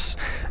clips,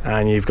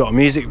 and you've got a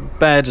music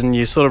bed, and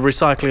you're sort of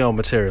recycling old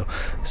material.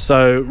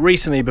 So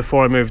recently,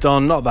 before I moved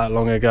on, not that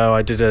long ago,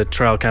 I did a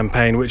trail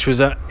campaign, which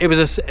was a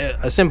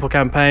simple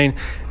campaign.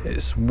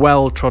 It's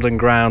well-trodden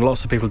ground.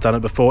 Lots of people have done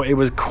it before. It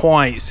was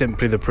quite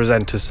simply the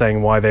presenters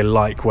saying why they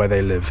like where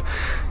they live.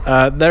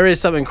 There is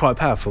something quite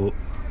powerful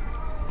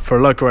for a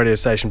local radio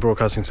station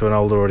broadcasting to an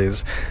older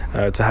audience,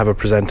 to have a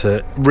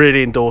presenter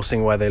really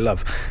endorsing where they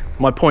love.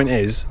 My point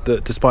is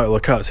that despite all the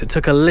cuts, it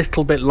took a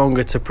little bit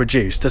longer to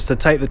produce, just to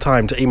take the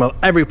time to email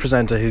every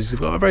presenter who's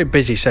got a very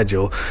busy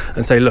schedule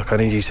and say, look, I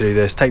need you to do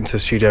this, take them to the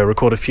studio,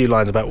 record a few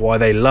lines about why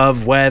they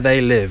love where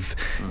they live,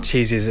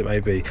 cheesy as it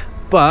may be.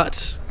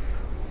 But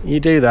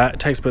you do that, it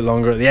takes a bit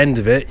longer. At the end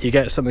of it, you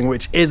get something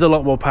which is a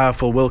lot more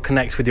powerful, will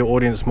connect with your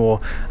audience more,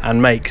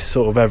 and makes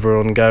sort of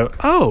everyone go,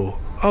 oh,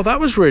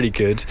 that was really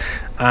good.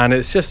 And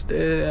it's just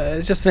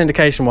an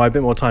indication why a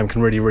bit more time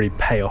can really, really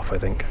pay off, I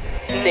think.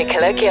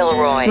 Nicola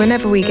Gilroy.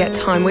 Whenever we get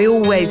time, we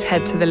always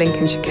head to the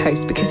Lincolnshire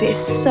coast because it is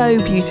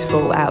so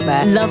beautiful out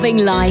there.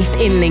 Loving life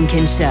in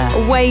Lincolnshire.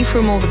 Away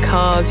from all the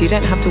cars, you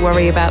don't have to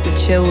worry about the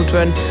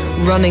children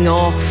running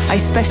off. I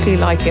especially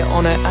like it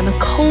on a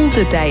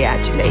colder day,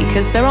 actually,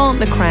 because there aren't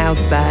the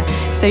crowds there,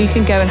 so you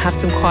can go and have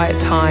some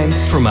quiet time.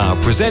 From our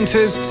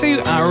presenters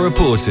to our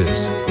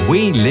reporters,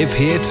 we live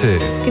here too.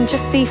 You can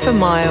just see for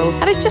miles,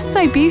 and it's just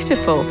so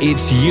beautiful.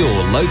 It's your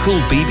local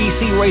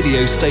BBC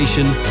radio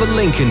station for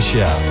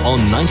Lincolnshire on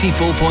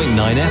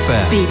 94.9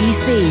 FM.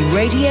 BBC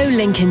Radio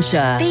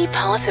Lincolnshire. Be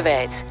part of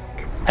it.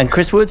 And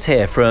Chris Woods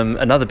here from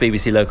another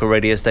BBC local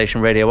radio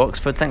station, Radio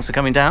Oxford. Thanks for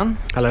coming down.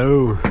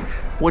 Hello.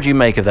 What do you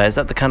make of that? Is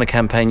that the kind of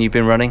campaign you've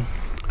been running?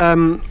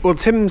 Well,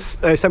 Tim's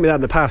sent me that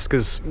in the past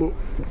because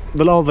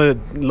all the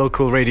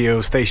local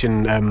radio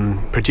station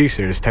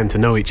producers tend to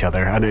know each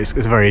other, and it's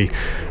a very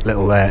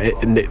little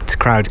knit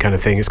crowd kind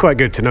of thing. It's quite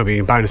good to know,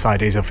 being bounce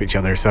ideas off each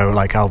other. So,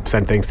 like, I'll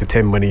send things to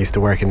Tim when he used to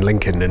work in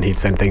Lincoln, and he'd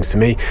send things to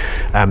me.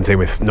 Same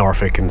with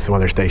Norfolk and some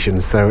other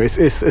stations. So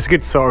it's a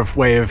good sort of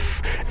way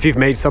of, if you've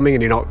made something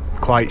and you're not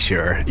quite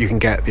sure, you can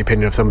get the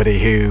opinion of somebody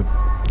who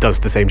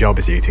does the same job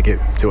as you to get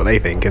to what they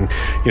think. And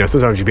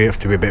sometimes you have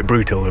to be a bit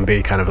brutal and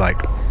be kind of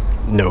like,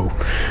 no,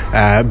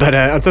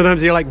 but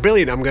sometimes you're like,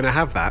 brilliant, I'm going to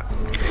have that.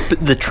 But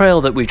the trail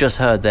that we just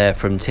heard there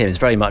from Tim is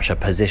very much a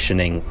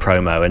positioning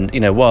promo,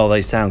 and while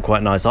they sound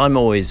quite nice, I'm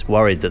always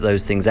worried that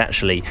those things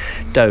actually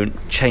don't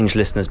change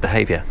listeners'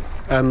 behaviour.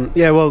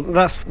 Well,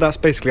 that's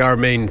basically our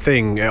main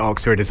thing at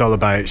Oxford. It's all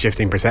about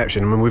shifting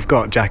perception. I mean, we've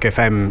got Jack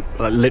FM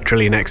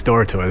literally next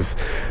door to us,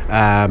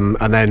 and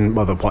then,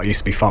 what used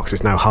to be Fox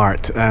is now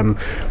Heart.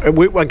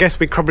 I guess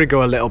we probably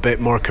go a little bit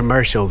more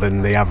commercial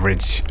than the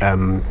average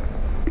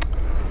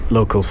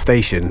local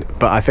station,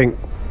 but I think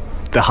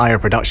the higher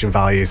production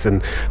values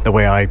and the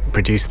way I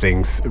produce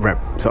things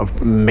sort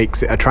of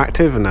makes it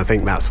attractive, and I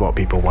think that's what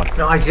people want.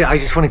 No, I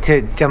just wanted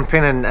to jump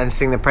in and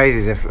sing the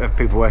praises of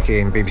people working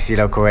in BBC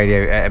local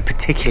radio,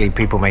 particularly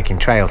people making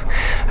trails.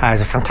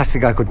 There's a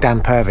fantastic guy called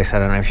Dan Purvis. I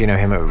don't know if you know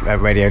him at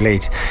Radio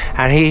Leeds,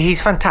 and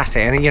he's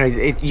fantastic. And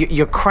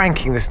you're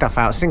cranking the stuff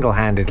out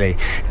single-handedly,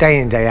 day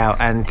in, day out,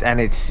 and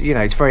it's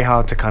it's very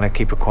hard to kind of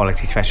keep a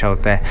quality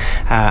threshold there.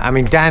 I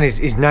mean, Dan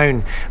is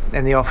known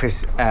in the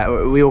office.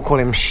 We all call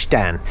him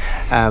Stan,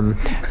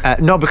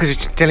 not because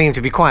we're telling him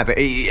to be quiet, but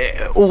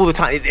all the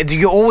time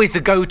you're always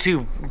the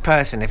go-to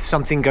person if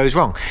something goes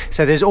wrong.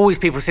 So there's always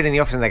people sitting in the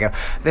office and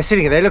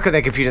they look at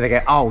their computer, they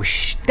go, "Oh,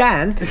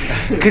 Stan,"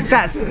 because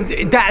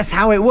that's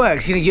how it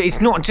works.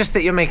 It's not just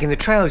that you're making the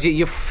trails;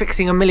 you're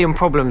fixing a million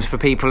problems for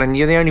people, and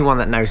you're the only one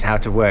that knows how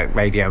to work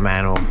Radio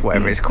Man or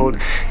whatever it's called.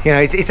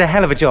 It's a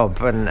hell of a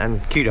job,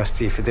 and kudos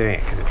to you for doing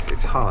it, because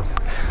it's hard.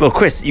 Well,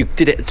 Chris, you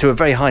did it to a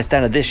very high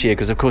standard this year,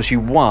 because of course you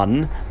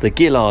won the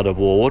Gillard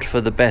Award for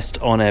the best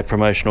on-air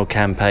promotional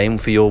campaign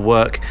for your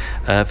work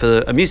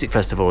for a music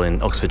festival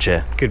in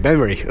Oxfordshire. Good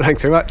memory.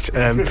 Thanks very much. I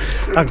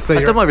have to say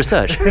I've done my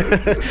research.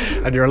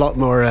 And you're a lot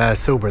more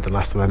sober than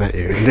last time I met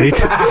you, indeed.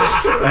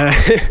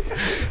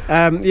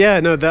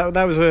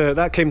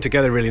 That came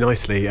together really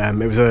nicely.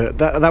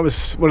 That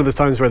was one of those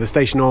times where the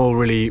station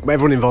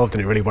everyone involved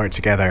in it really worked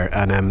together,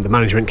 and the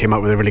management came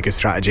up with a really good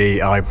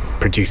strategy. I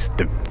produced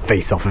the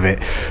face off of it,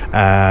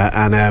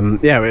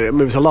 it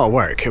was a lot of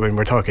work. I mean,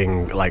 we're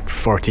talking like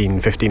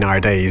 14-15 hour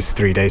days,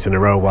 3 days in a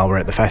row while we're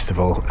at the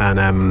festival,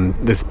 and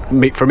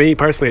for me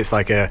personally, it's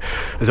like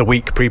there's a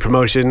week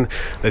pre-promotion,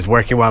 there's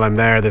working while I'm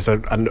there, there's a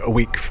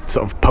week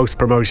sort of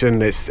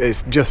post-promotion.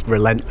 It's just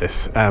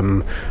relentless,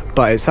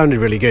 but it sounded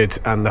really good,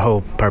 and the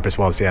whole purpose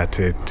was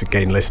to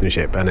gain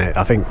listenership, and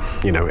I think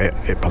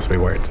it possibly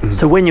worked.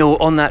 So when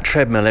you're on that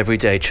treadmill every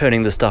day,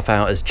 churning the stuff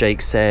out, as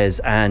Jake says,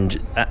 and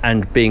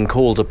being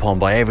called upon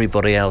by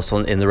everybody else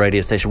in the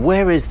radio station,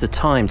 where is the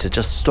time to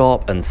just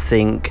stop and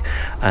think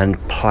and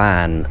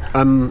plan?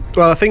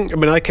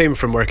 I came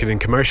from working in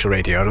commercial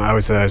radio, and I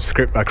was a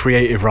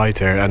creative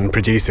writer and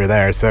producer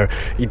there, so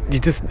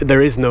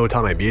there is no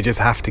time. You just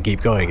have to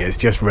keep going. It's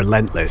just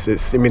relentless.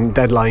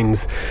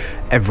 Deadlines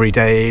every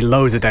day,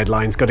 loads of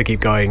deadlines, got to keep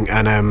going,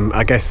 and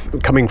I guess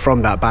coming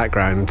from that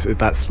background,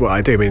 that's what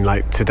I do.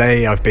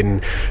 Today I've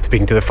been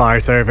speaking to the fire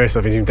service,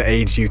 I've been speaking to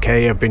Age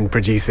UK, I've been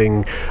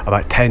producing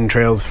about 10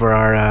 trails for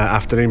our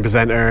afternoon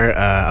presenter,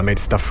 I made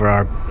stuff for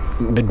our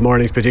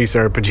mid-mornings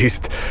producer,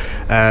 produced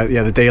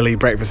the daily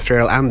breakfast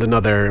trail and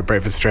another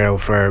breakfast trail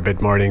for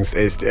mid-mornings.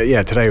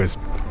 Today was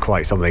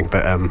quite something,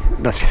 but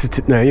that's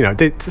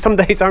just some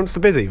days aren't so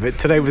busy, but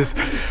today was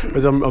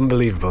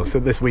unbelievable. So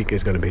this week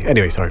is going to be.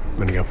 Anyway, sorry,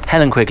 let me go.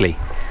 Helen, quickly.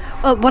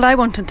 Well, what I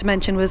wanted to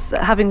mention was,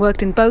 having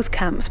worked in both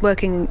camps,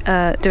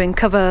 doing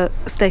cover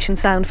station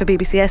sound for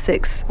BBC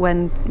Essex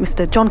when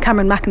Mr. John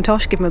Cameron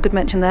McIntosh, give him a good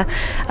mention there,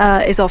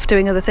 is off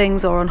doing other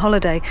things or on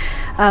holiday.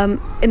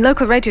 In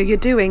local radio, you're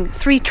doing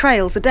 3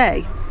 trails a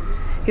day.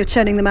 You're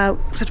churning them out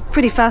sort of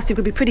pretty fast. You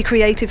could be pretty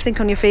creative, think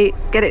on your feet,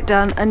 get it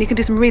done, and you can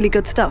do some really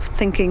good stuff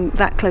thinking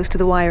that close to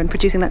the wire and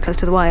producing that close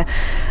to the wire.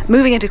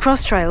 Moving into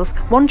cross trails,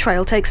 one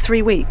trail takes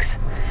 3 weeks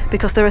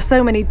because there are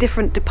so many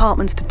different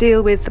departments to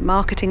deal with, the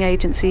marketing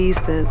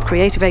agencies, the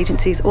creative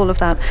agencies, all of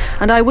that.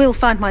 And I will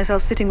find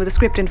myself sitting with a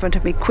script in front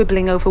of me,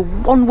 quibbling over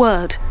one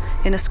word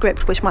in a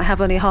script which might have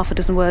only half a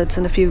dozen words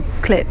and a few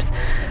clips.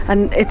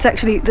 And it's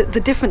actually, the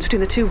difference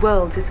between the two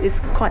worlds is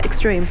quite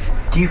extreme.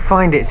 Do you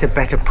find it's a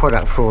better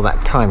product for all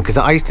that time? Because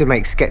I used to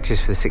make sketches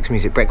for the Six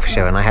Music Breakfast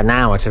Show, and I had an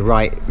hour to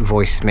write,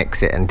 voice,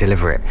 mix it and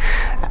deliver it,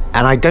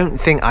 and I don't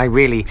think I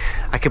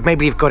could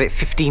maybe have got it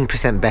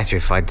 15% better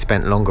if I'd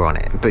spent longer on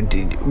it. But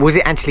was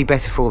it actually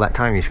better for all that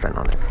time you spent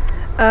on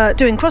it?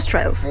 Doing cross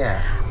trails?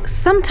 Yeah.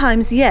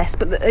 Sometimes yes,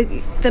 but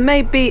there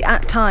may be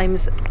at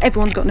times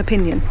everyone's got an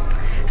opinion.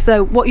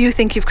 So what you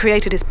think you've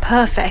created is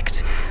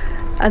perfect,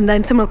 and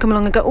then someone will come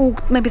along and go, oh,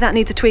 maybe that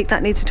needs a tweak,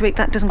 that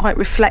doesn't quite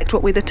reflect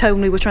the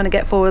tone we were trying to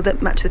get forward,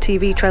 that match the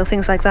TV trail,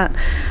 things like that.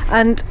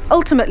 And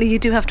ultimately you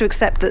do have to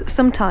accept that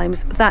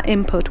sometimes that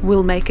input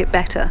will make it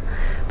better,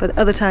 but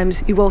other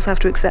times you also have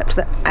to accept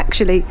that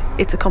actually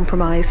it's a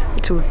compromise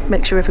to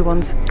make sure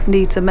everyone's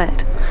needs are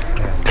met.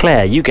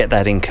 Claire, you get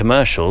that in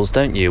commercials,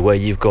 don't you, where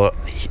you've got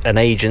an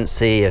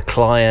agency, a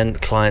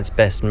client's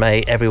best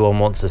mate, everyone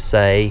wants a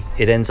say,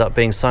 it ends up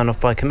being signed off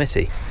by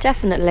committee.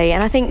 Definitely,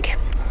 and I think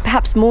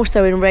perhaps more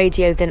so in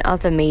radio than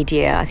other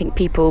media. I think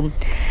people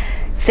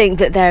think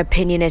that their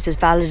opinion is as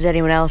valid as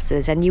anyone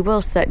else's, and you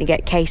will certainly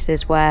get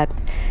cases where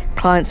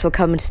clients will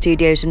come into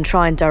studios and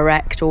try and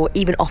direct or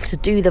even offer to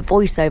do the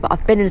voiceover.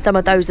 I've been in some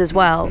of those as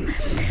well.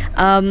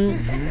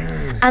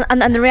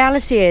 And the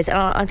reality is, and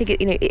I think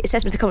it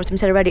says with the comments we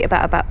said already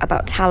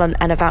about talent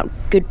and about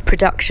good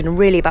production,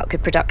 really about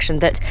good production,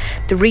 that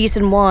the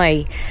reason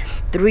why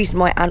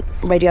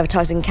radio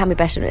advertising can be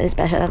better and is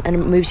better and it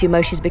moves your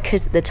emotions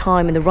because of the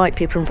time and the right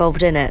people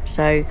involved in it.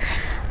 So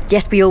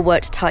yes, we all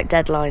work to tight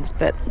deadlines,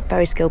 but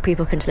very skilled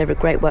people can deliver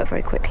great work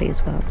very quickly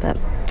as well. But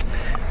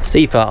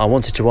Sifa, I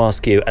wanted to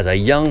ask you, as a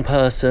young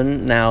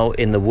person now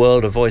in the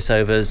world of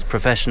voiceovers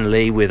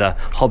professionally with a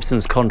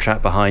Hobson's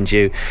contract behind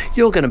you,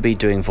 you're going to be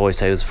doing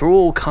voiceovers for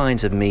all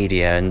kinds of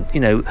media and,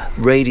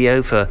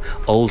 radio for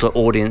older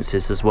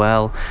audiences as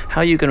well.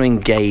 How are you going to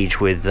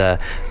engage with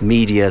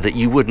media that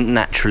you wouldn't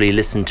naturally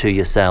listen to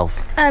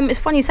yourself? It's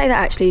funny you say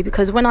that, actually,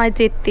 because when I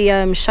did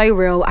the show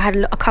reel, I had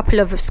a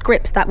couple of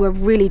scripts that were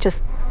really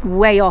just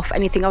way off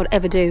anything I would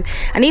ever do.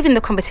 And even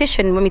the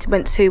competition when we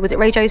went to, was it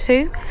Radio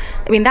 2?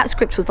 I mean, that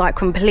script was like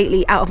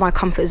completely out of my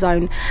comfort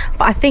zone.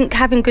 But I think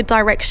having good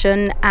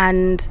direction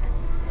and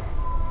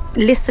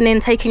listening,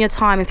 taking your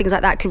time and things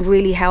like that can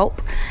really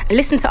help. And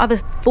listen to other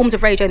forms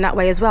of radio in that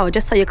way as well,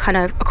 just so you're kind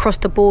of across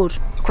the board,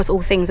 across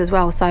all things as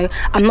well. So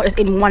I'm not just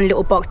in one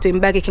little box doing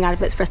Burger King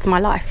adverts for the rest of my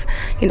life.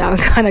 I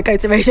kind of go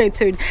to Radio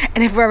 2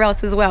 and everywhere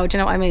else as well. Do you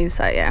know what I mean?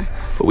 So, yeah.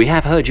 But we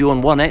have heard you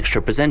on One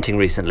Extra presenting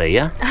recently,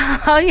 yeah?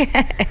 Oh,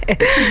 yeah.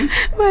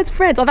 Word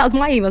spread. Oh, that was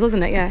my emails,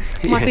 wasn't it? Yeah.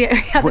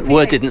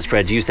 Word didn't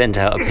spread. You sent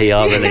out a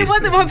PR release. It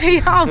wasn't my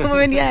PR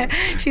woman, yeah.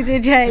 She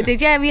did, yeah. It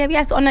did. Yeah,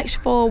 yes, On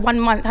Extra for 1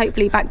 month,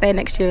 hopefully back there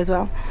next year as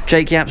well.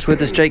 Jake Yapp's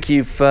with us. Jake,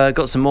 you've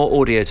got some more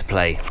audio to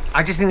play.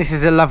 I just think this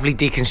is a lovely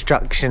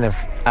deconstruction of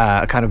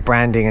kind of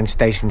branding and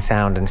station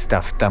sound and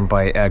stuff done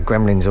by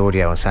Gremlins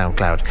Audio on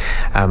SoundCloud.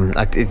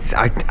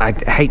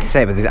 I hate to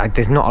say it, but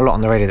there's not a lot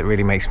on the radio that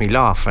really makes me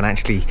laugh. And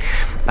actually,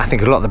 I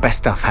think a lot of the best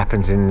stuff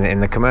happens in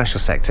the commercial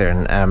sector,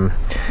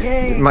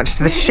 and much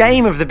to the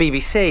shame of the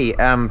BBC.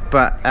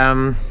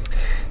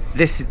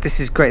 This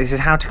is great. This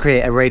is how to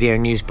create a radio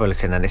news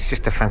bulletin, and it's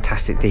just a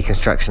fantastic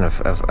deconstruction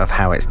of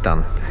how it's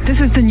done. This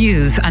is the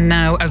news, and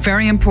now a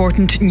very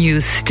important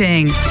news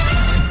sting.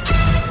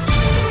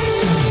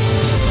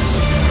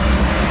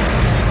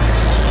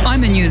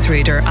 I'm a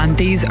newsreader, and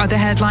these are the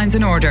headlines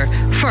in order.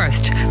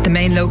 First, the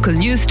main local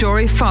news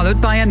story,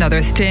 followed by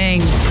another sting.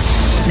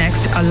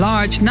 Next, a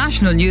large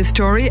national news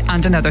story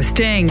and another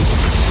sting.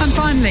 And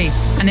finally,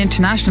 an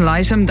international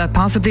item that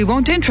possibly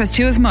won't interest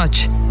you as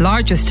much.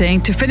 Larger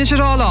sting to finish it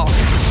all off.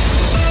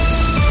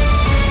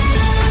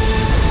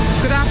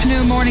 Good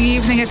afternoon, morning,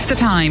 evening, it's the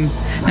time.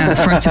 Now, the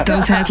first of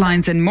those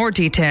headlines in more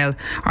detail.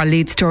 Our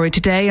lead story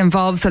today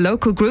involves a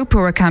local group who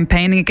are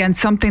campaigning against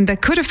something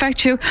that could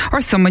affect you or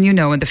someone you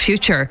know in the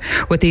future.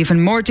 With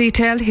even more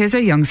detail, here's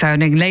a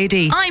young-sounding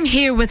lady. I'm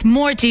here with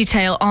more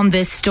detail on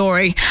this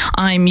story.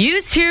 I'm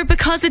used here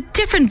because a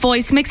different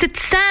voice makes it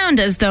sound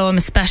as though I'm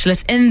a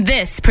specialist in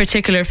this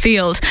particular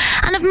field,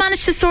 and I've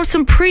managed to source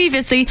some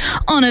previously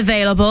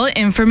unavailable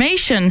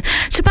information.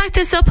 To back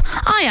this up,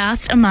 I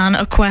asked a man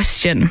a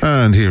question.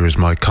 And here is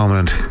my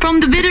comment. From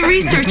the bit of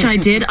research I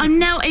did, I'm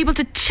now able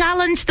to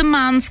challenge the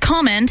man's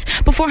comment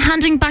before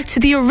handing back to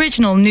the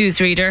original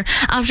newsreader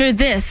after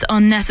this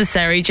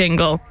unnecessary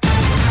jingle.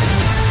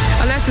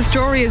 Unless the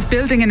story is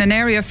building in an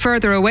area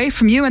further away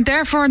from you and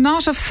therefore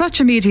not of such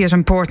immediate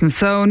importance.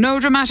 So no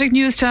dramatic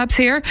news tabs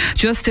here,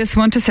 just this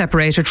one to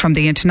separate it from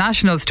the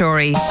international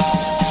story.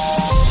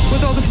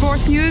 With all the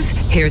sports news,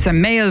 here's a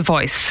male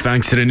voice.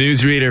 Thanks to the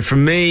newsreader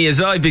from me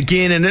as I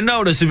begin in a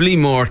noticeably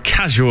more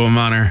casual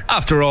manner.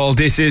 After all,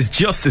 this is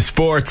just a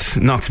sport,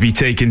 not to be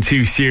taken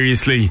too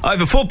seriously. I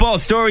have a football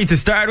story to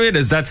start with,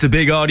 as that's a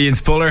big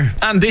audience puller,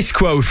 and this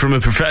quote from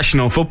a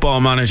professional football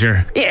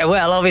manager. Yeah,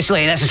 well,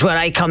 obviously, this is where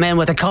I come in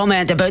with a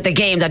comment about the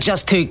game that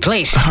just took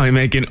place. I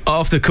make an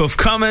off-the-cuff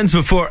comment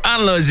before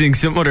analysing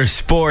some other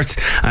sport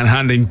and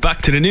handing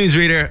back to the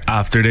newsreader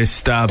after this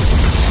stab.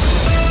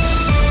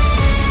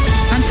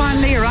 And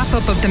finally, a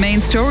wrap-up of the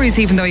main stories,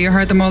 even though you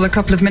heard them all a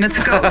couple of minutes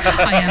ago.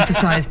 I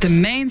emphasised the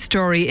main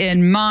story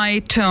in my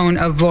tone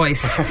of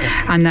voice.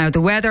 And now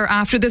the weather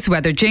after this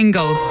weather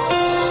jingle.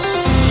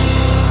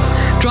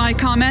 Dry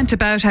comment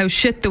about how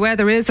shit the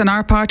weather is in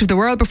our part of the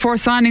world before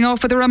signing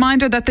off with a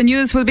reminder that the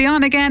news will be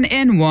on again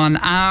in 1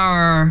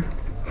 hour.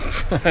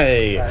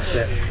 Hey,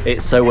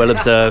 it's so well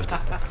observed.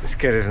 It's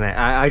good, isn't it?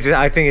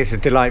 I think it's a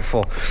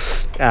delightful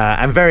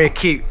and very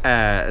acute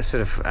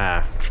sort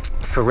of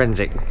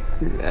forensic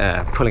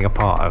pulling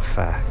apart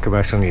of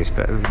commercial news,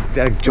 but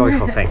a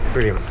joyful thing.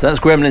 Brilliant. So that's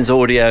Gremlins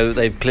Audio.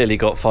 They've clearly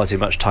got far too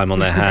much time on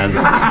their hands.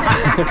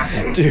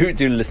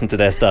 do listen to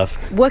their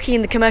stuff. Working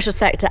in the commercial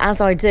sector,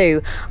 as I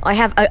do, I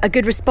have a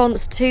good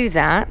response to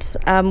that,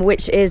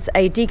 which is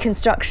a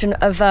deconstruction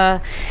of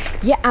a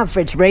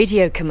average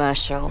radio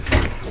commercial.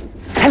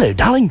 Hello,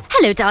 darling.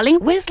 Hello, darling.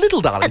 Where's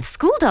little darling? At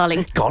school,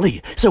 darling.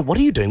 Golly, so what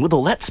are you doing with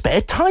all that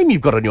spare time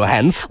you've got on your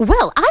hands?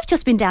 Well, I've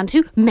just been down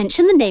to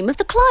mention the name of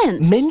the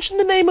client. Mention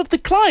the name of the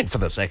client for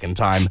the second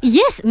time?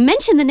 Yes,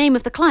 mention the name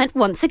of the client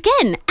once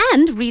again,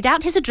 and read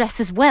out his address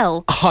as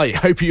well. I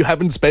hope you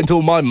haven't spent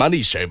all my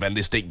money,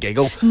 chauvinistic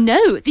giggle.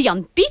 No, the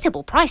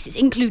unbeatable prices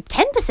include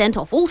 10%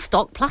 off all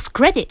stock plus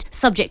credit,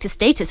 subject to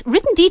status,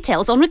 written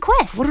details on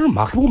request. What a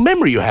remarkable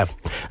memory you have.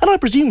 And I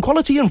presume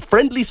quality and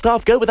friendly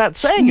staff go without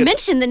saying it.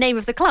 Mention the name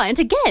of the client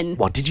again.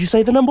 What did you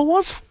say the number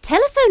was?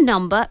 Telephone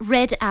number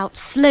read out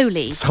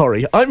slowly.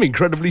 Sorry, I'm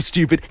incredibly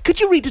stupid. Could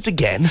you read it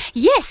again?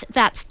 Yes,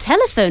 that's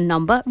telephone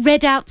number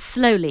read out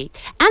slowly.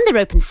 And they're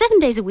open 7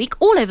 days a week,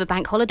 all over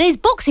bank holidays,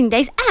 Boxing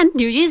Days and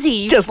New Year's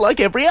Eve. Just like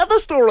every other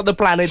store on the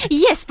planet.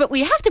 Yes, but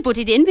we have to put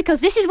it in because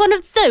this is one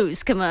of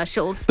those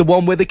commercials. The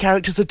one where the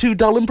characters are too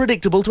dull and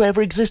predictable to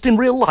ever exist in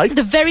real life.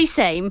 The very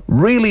same.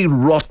 Really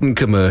rotten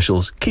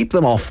commercials. Keep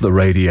them off the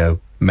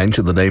radio.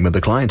 Mention the name of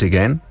the client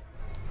again.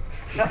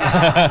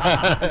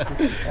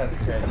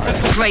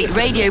 Great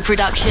radio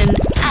production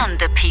and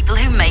the people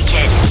who make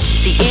it.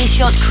 The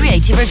Earshot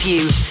Creative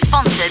Review,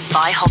 sponsored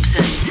by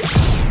Hobson's.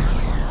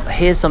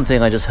 Here's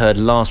something I just heard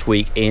last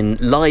week in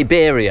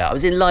Liberia. I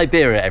was in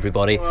Liberia,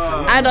 everybody,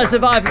 and I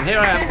survived. Here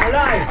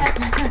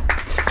I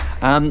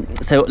am.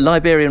 So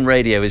Liberian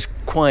radio is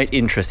quite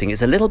interesting.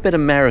 It's a little bit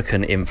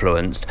American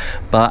influenced,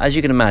 but as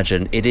you can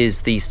imagine, it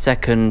is the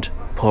second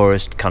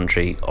poorest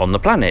country on the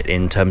planet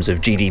in terms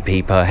of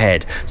GDP per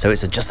head, so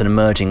it's just an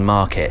emerging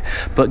market.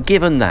 But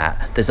given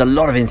that, there's a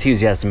lot of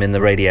enthusiasm in the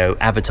radio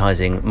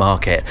advertising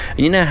market.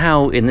 And you know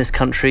how in this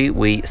country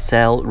we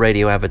sell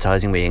radio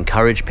advertising, we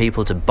encourage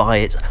people to buy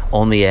it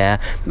on the air.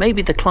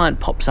 Maybe the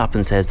client pops up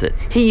and says that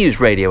he used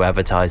radio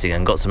advertising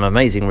and got some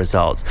amazing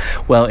results.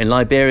 Well, in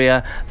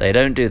Liberia, they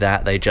don't do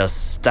that. They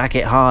just stack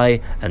it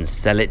high and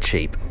sell it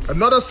cheap.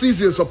 Another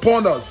season is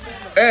upon us,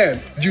 and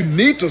you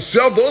need to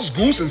sell those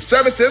goods and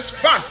services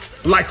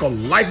fast, like a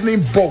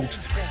lightning bolt.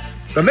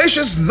 The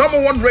nation's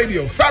 #1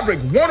 radio, Fabric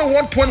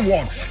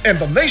 101.1, and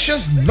the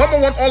nation's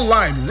 #1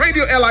 online,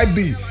 Radio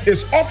LIB,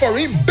 is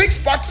offering big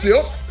spot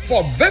sales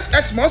for this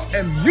Xmas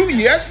and New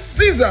Year's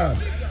season.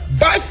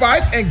 Buy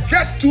 5 and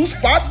get 2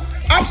 spots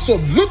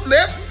absolutely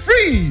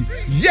free.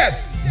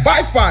 Yes,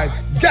 buy 5,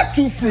 get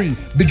 2 free.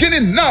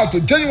 Beginning now to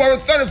January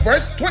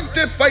 31st,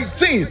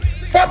 2013.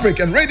 Fabric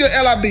and Radio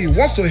LIB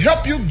wants to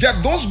help you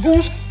get those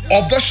goods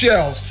off the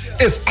shelves.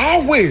 It's our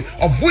way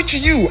of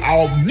wishing you,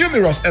 our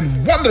numerous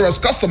and wondrous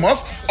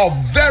customers, a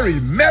very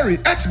Merry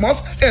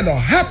Xmas and a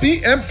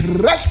happy and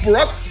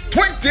prosperous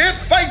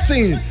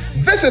 2013.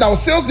 Visit our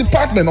sales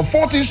department on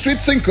 14th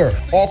Street Sinker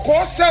or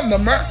call cell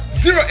number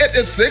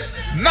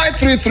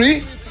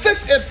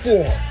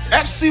 0886-933-684.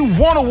 FC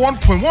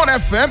 101.1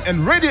 FM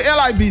and Radio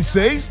LIB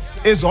says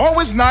it's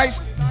always nice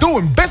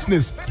doing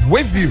business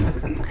with you.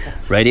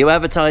 Radio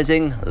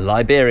advertising,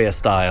 Liberia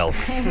style.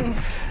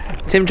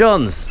 Tim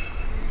Johns.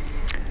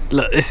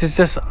 Look, this is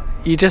just...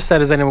 You just said,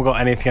 has anyone got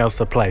anything else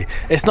to play?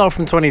 It's not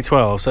from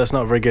 2012, so it's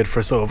not very good for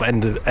a sort of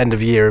end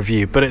of year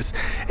review. But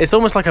it's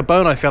almost like a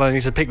bone I feel I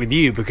need to pick with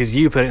you because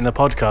you put it in the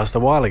podcast a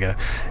while ago.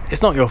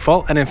 It's not your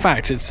fault, and in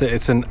fact, it's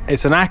an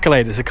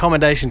accolade. It's a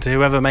commendation to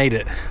whoever made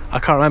it. I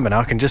can't remember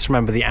now. I can just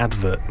remember the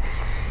advert.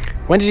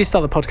 When did you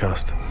start the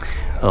podcast?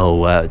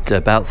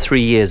 About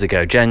 3 years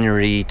ago,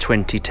 January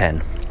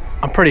 2010.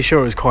 I'm pretty sure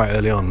it was quite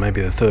early on, maybe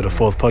the third or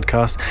fourth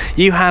podcast.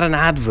 You had an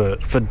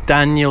advert for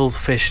Daniel's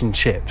Fish and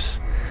Chips.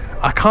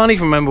 I can't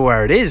even remember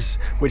where it is,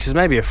 which is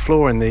maybe a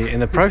flaw in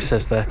the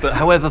process there. But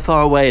however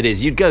far away it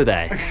is, you'd go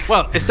there.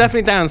 Well, it's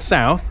definitely down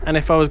south, and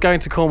if I was going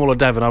to Cornwall or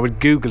Devon, I would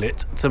Google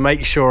it to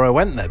make sure I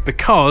went there,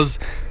 because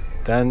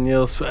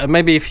Daniel's...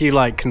 maybe if you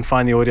can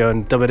find the audio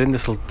and dub it in,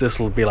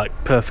 this'll be like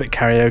perfect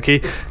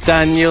karaoke.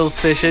 Daniel's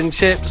Fish and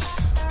Chips.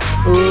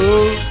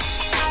 Ooh.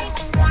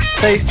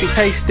 Tasty,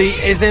 tasty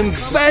is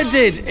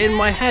embedded in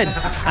my head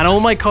and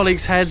all my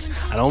colleagues' heads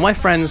and all my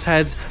friends'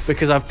 heads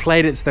because I've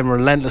played it to them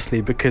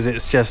relentlessly because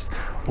it's just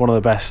one of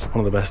the best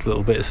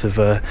little bits of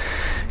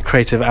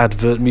creative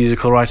advert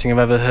musical writing I've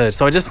ever heard.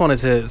 So I just wanted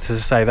to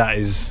say that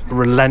is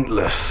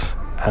relentless,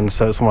 and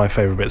so it's one of my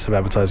favourite bits of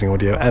advertising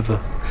audio ever.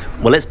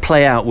 Well, let's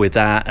play out with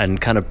that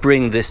and kind of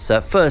bring this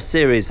first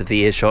series of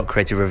the Earshot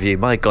Creative Review,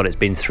 my God, it's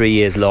been 3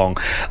 years long,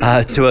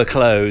 to a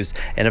close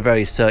in a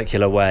very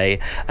circular way,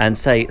 and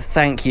say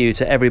thank you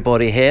to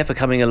everybody here for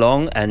coming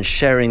along and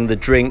sharing the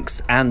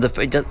drinks and the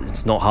food.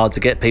 It's not hard to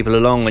get people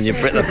along when you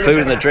bring the food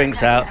and the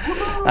drinks out.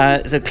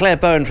 So Claire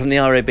Bowen from the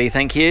RAB,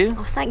 thank you.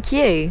 Oh, thank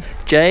you.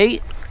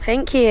 Jay.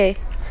 Thank you.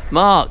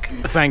 Mark.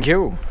 Thank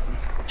you.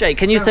 Jay,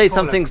 can you say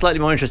something slightly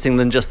more interesting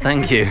than just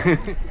thank you?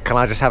 Can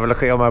I just have a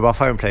look at your mobile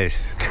phone,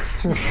 please?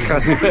 Sorry,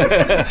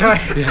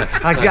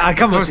 I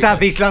come from South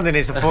East London.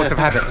 It's a force of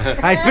habit.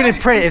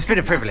 It's been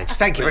a privilege.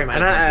 Thank you very much.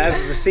 And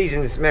the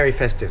season's merry,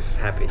 festive,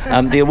 happy.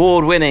 The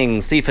award-winning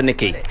Sifa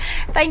Nikki.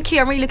 Thank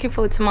you. I'm really looking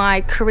forward to my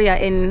career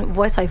in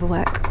voiceover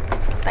work.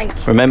 Thank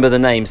you. Remember the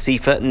name,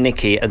 Sifa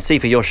Nikki. And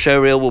Sifa, your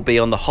showreel will be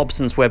on the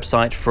Hobson's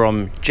website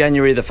from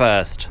January the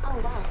 1st. Oh,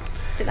 wow.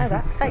 Didn't know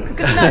that. Thanks.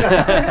 Good to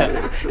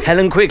know.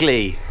 Helen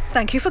Quigley.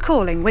 Thank you for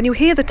calling. When you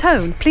hear the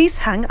tone, please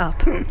hang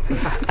up.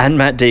 And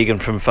Matt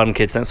Deegan from Fun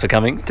Kids, thanks for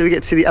coming. Do we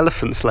get to see the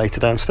elephants later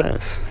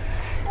downstairs?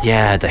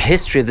 Yeah, the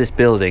history of this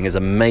building is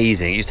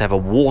amazing. It used to have a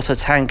water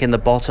tank in the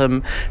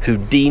bottom.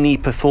 Houdini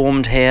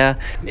performed here.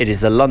 It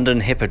is the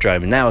London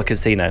Hippodrome, now a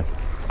casino.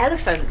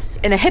 Elephants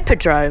in a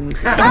hippodrome.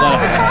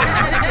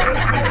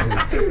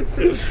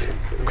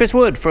 Chris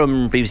Wood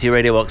from BBC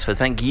Radio Oxford,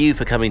 thank you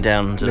for coming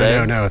down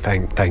today. No,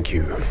 thank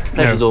you.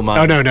 Pleasure's all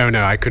mine.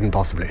 No, I couldn't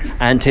possibly.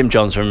 And Tim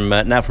Johns from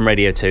now from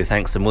Radio 2,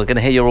 thanks, and we're going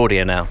to hear your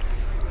audio now.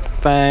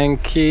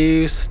 Thank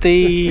you,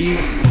 Steve.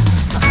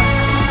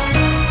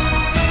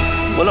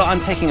 Well, look,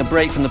 I'm taking a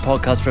break from the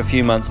podcast for a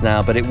few months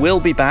now, but it will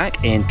be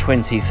back in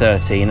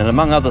 2013. And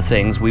among other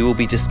things, we will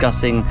be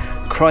discussing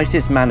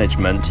crisis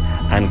management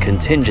and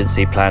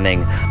contingency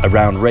planning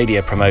around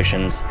radio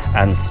promotions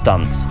and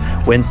stunts.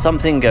 When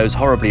something goes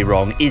horribly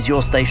wrong, is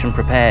your station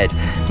prepared?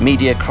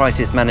 Media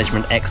crisis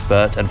management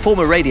expert and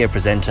former radio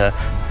presenter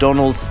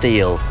Donald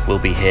Steele will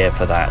be here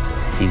for that.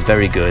 He's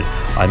very good.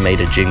 I made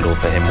a jingle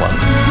for him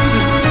once.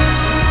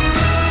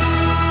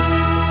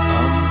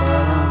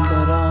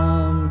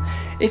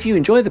 If you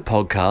enjoy the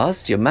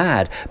podcast, you're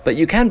mad, but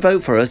you can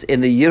vote for us in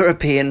the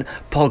European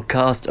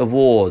Podcast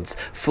Awards.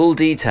 Full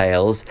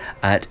details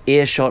at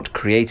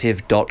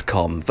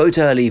earshotcreative.com. Vote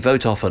early,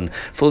 vote often.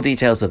 Full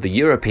details of the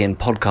European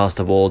Podcast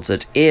Awards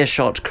at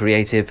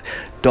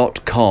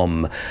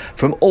earshotcreative.com.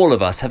 From all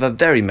of us, have a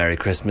very Merry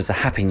Christmas, a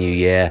Happy New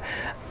Year,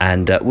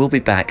 and we'll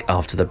be back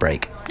after the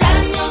break.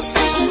 Daniel's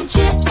Fish and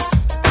Chips.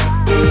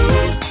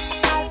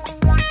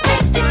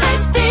 Tasty,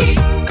 tasty.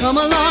 Come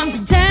along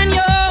to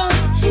Daniel's.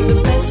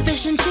 The best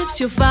fish and chips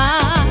you'll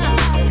find.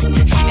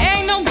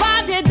 Ain't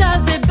nobody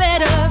does it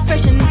better.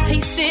 Fresh and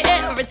tasty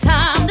every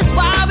time. That's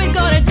why we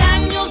go to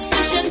Daniel's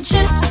Fish and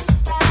Chips.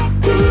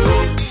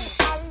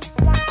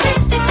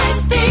 Tasty,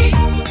 tasty.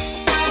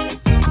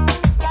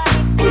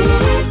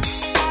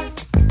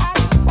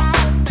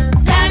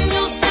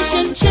 Daniel's Fish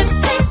and Chips.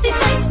 Tasty,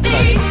 tasty.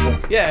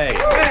 Yay!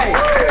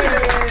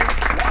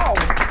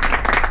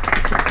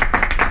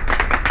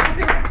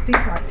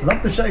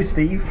 Love the show,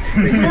 Steve.